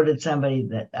I quoted somebody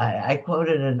that I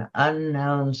quoted an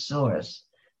unknown source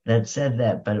that said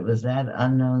that, but it was that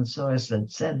unknown source that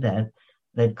said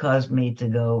that caused me to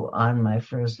go on my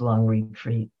first long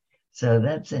retreat. So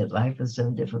that's it. Life is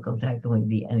so difficult. How can we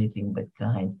be anything but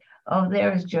kind? Oh,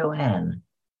 there's Joanne.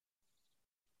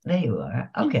 There you are.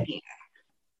 Okay.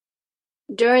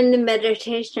 During the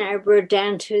meditation, I wrote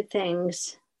down 2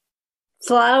 things.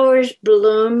 Flowers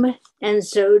bloom, and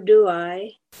so do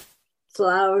I.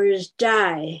 Flowers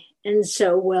die, and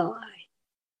so will I.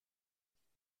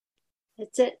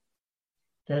 That's it.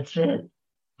 That's it.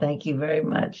 Thank you very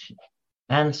much.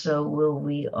 And so will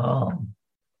we all.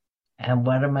 And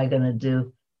what am I going to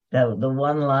do? The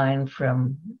one line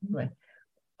from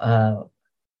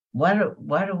what are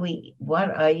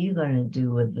you going to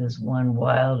do with this one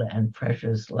wild and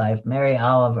precious life? Mary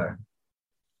Oliver.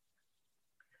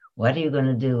 What are you going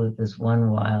to do with this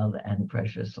one wild and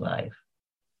precious life?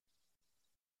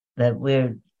 That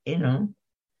we're,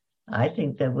 I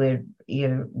think that we're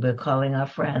calling our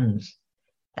friends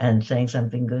and saying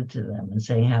something good to them and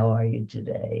saying, how are you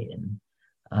today? And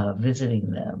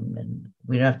visiting them. And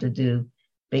we don't have to do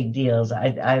big deals.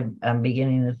 I'm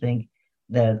beginning to think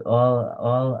that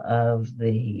all of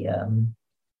the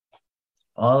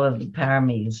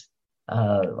paramis,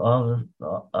 all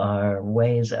are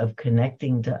ways of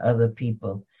connecting to other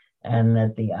people, and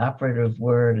that the operative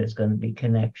word is going to be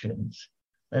connections.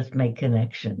 Let's make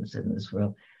connections in this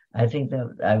world. I think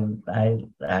that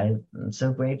I'm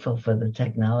so grateful for the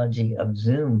technology of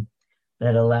Zoom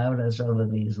that allowed us over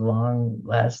these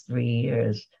last 3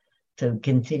 years to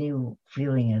continue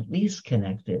feeling at least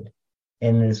connected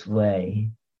in this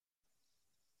way.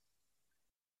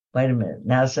 Wait a minute.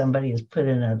 Now somebody has put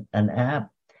in an app,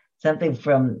 something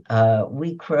from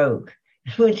We Croak,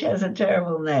 which has a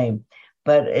terrible name,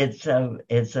 but it's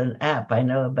an app, I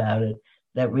know about it,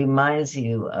 that reminds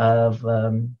you of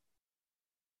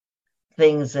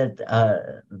things that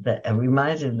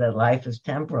reminds you that life is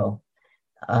temporal.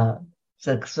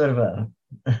 It's sort of a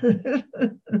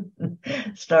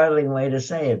startling way to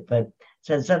say it, but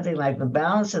said something like the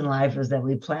balance in life is that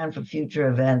we plan for future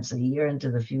events a year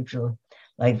into the future,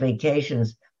 like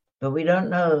vacations, but we don't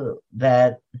know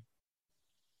that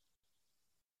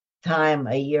time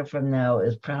a year from now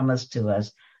is promised to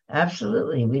us.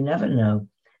 Absolutely, we never know.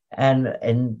 And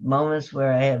in moments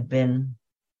where I have been,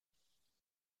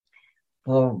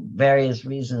 for various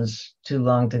reasons, too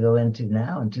long to go into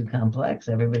now and too complex,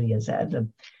 everybody has had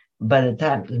them. But at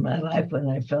times in my life when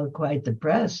I felt quite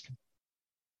depressed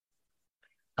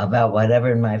about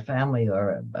whatever in my family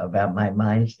or about my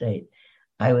mind state,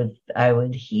 I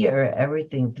would hear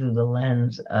everything through the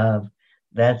lens of,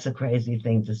 that's a crazy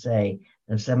thing to say.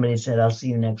 If somebody said, I'll see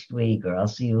you next week, or I'll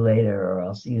see you later, or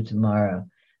I'll see you tomorrow.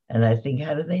 And I think,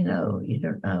 how do they know? You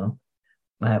don't know.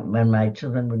 When my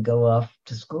children would go off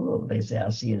to school, they say,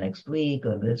 I'll see you next week,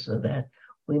 or this or that.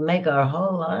 We make our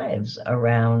whole lives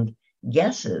around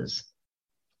guesses.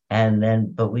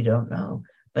 But we don't know.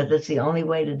 But that's the only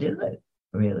way to do it,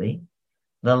 really.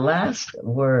 The last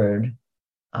word,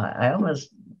 I almost,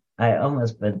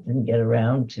 but didn't get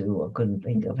around to, or couldn't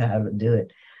think of how to do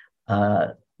it.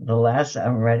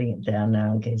 I'm writing it down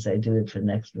now in case I do it for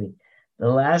next week. The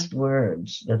last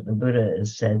words that the Buddha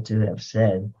is said to have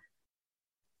said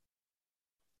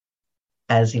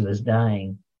as he was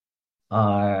dying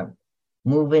are,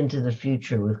 move into the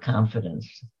future with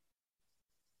confidence.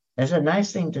 That's a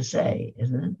nice thing to say,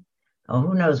 isn't it? Oh,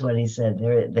 who knows what he said?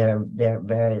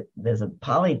 There's a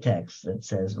polytext that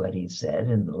says what he said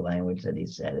in the language that he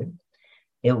said it.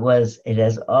 It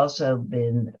has also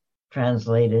been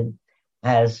translated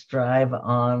as strive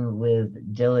on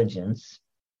with diligence.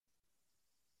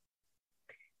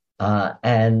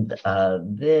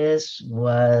 This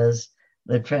was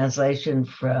the translation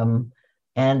from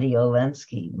Andy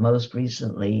Olensky most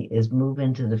recently, is move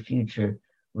into the future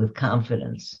with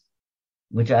confidence,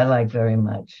 which I like very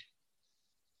much.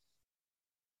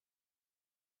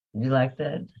 You like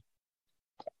that?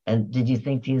 And did you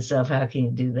think to yourself, how can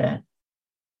you do that?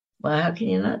 Well, how can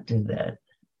you not do that?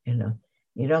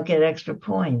 You don't get extra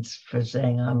points for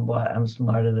saying I'm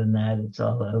smarter than that. It's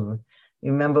all over.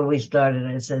 You remember we started,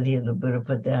 I said here, the Buddha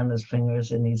put down his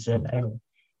fingers and he said,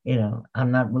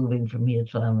 I'm not moving from here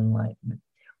till I'm enlightened.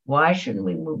 Why shouldn't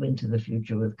we move into the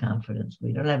future with confidence?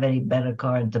 We don't have any better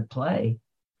card to play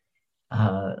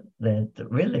that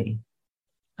really,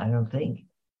 I don't think.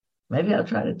 Maybe I'll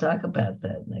try to talk about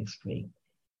that next week.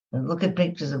 And look at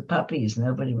pictures of puppies.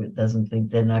 Nobody doesn't think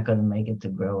they're not going to make it to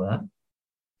grow up.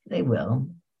 They will.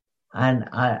 And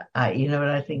I you know what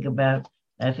I think about?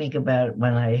 I think about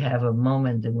when I have a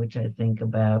moment in which I think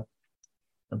about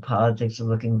the politics are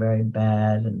looking very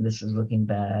bad, and this is looking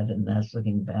bad, and that's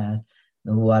looking bad,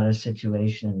 the water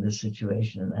situation, and this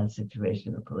situation, and that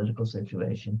situation, the political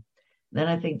situation. Then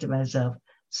I think to myself,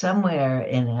 somewhere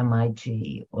in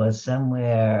MIT or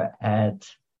somewhere at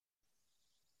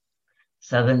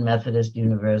Southern Methodist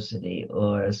University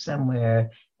or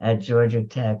somewhere at Georgia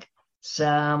Tech,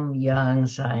 some young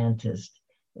scientist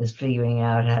is figuring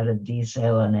out how to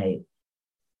desalinate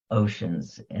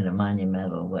oceans in a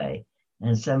monumental way.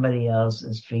 And somebody else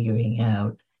is figuring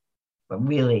out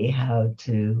really how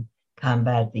to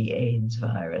combat the AIDS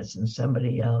virus. And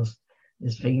somebody else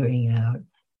is figuring out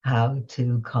how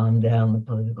to calm down the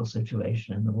political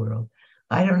situation in the world.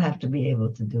 I don't have to be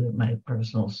able to do it my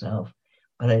personal self,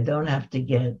 but I don't have to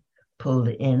get pulled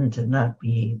in to not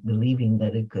be believing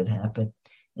that it could happen.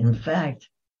 In fact,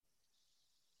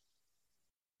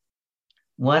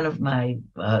 one of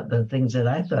the things that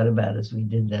I thought about as we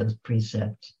did those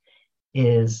precepts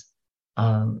is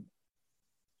I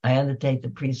undertake the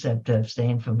precept of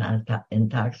staying from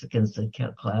intoxicants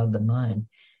that cloud the mind,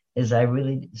 is I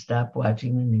really stop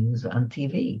watching the news on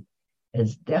TV.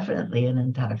 It's definitely an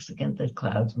intoxicant that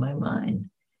clouds my mind.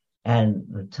 And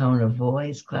the tone of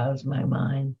voice clouds my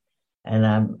mind. And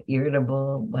I'm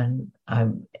irritable when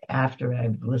after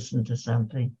I've listened to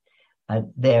something.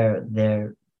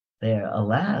 They're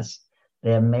alas,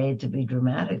 they're made to be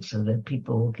dramatic so that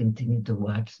people will continue to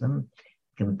watch them,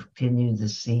 continue to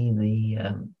see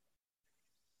the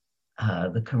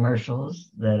commercials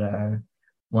that are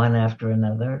one after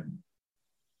another.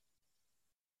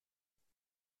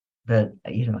 But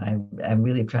I'm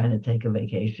really trying to take a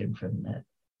vacation from that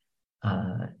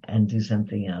and do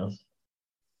something else.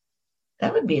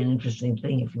 That would be an interesting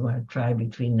thing if you want to try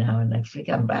between now and next week.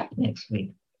 I'm back next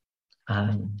week.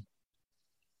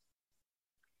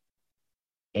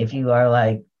 If you are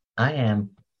like I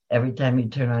am, every time you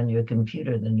turn on your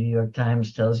computer, the New York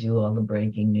Times tells you all the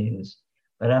breaking news.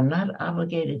 But I'm not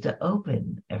obligated to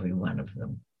open every one of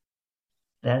them.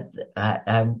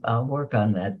 I'll work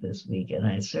on that this week, and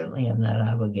I certainly am not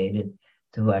obligated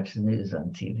to watch the news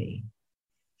on TV.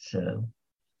 So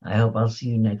I hope I'll see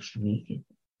you next week,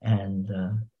 and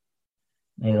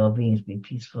may all beings be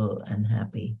peaceful and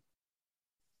happy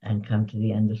and come to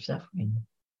the end of suffering.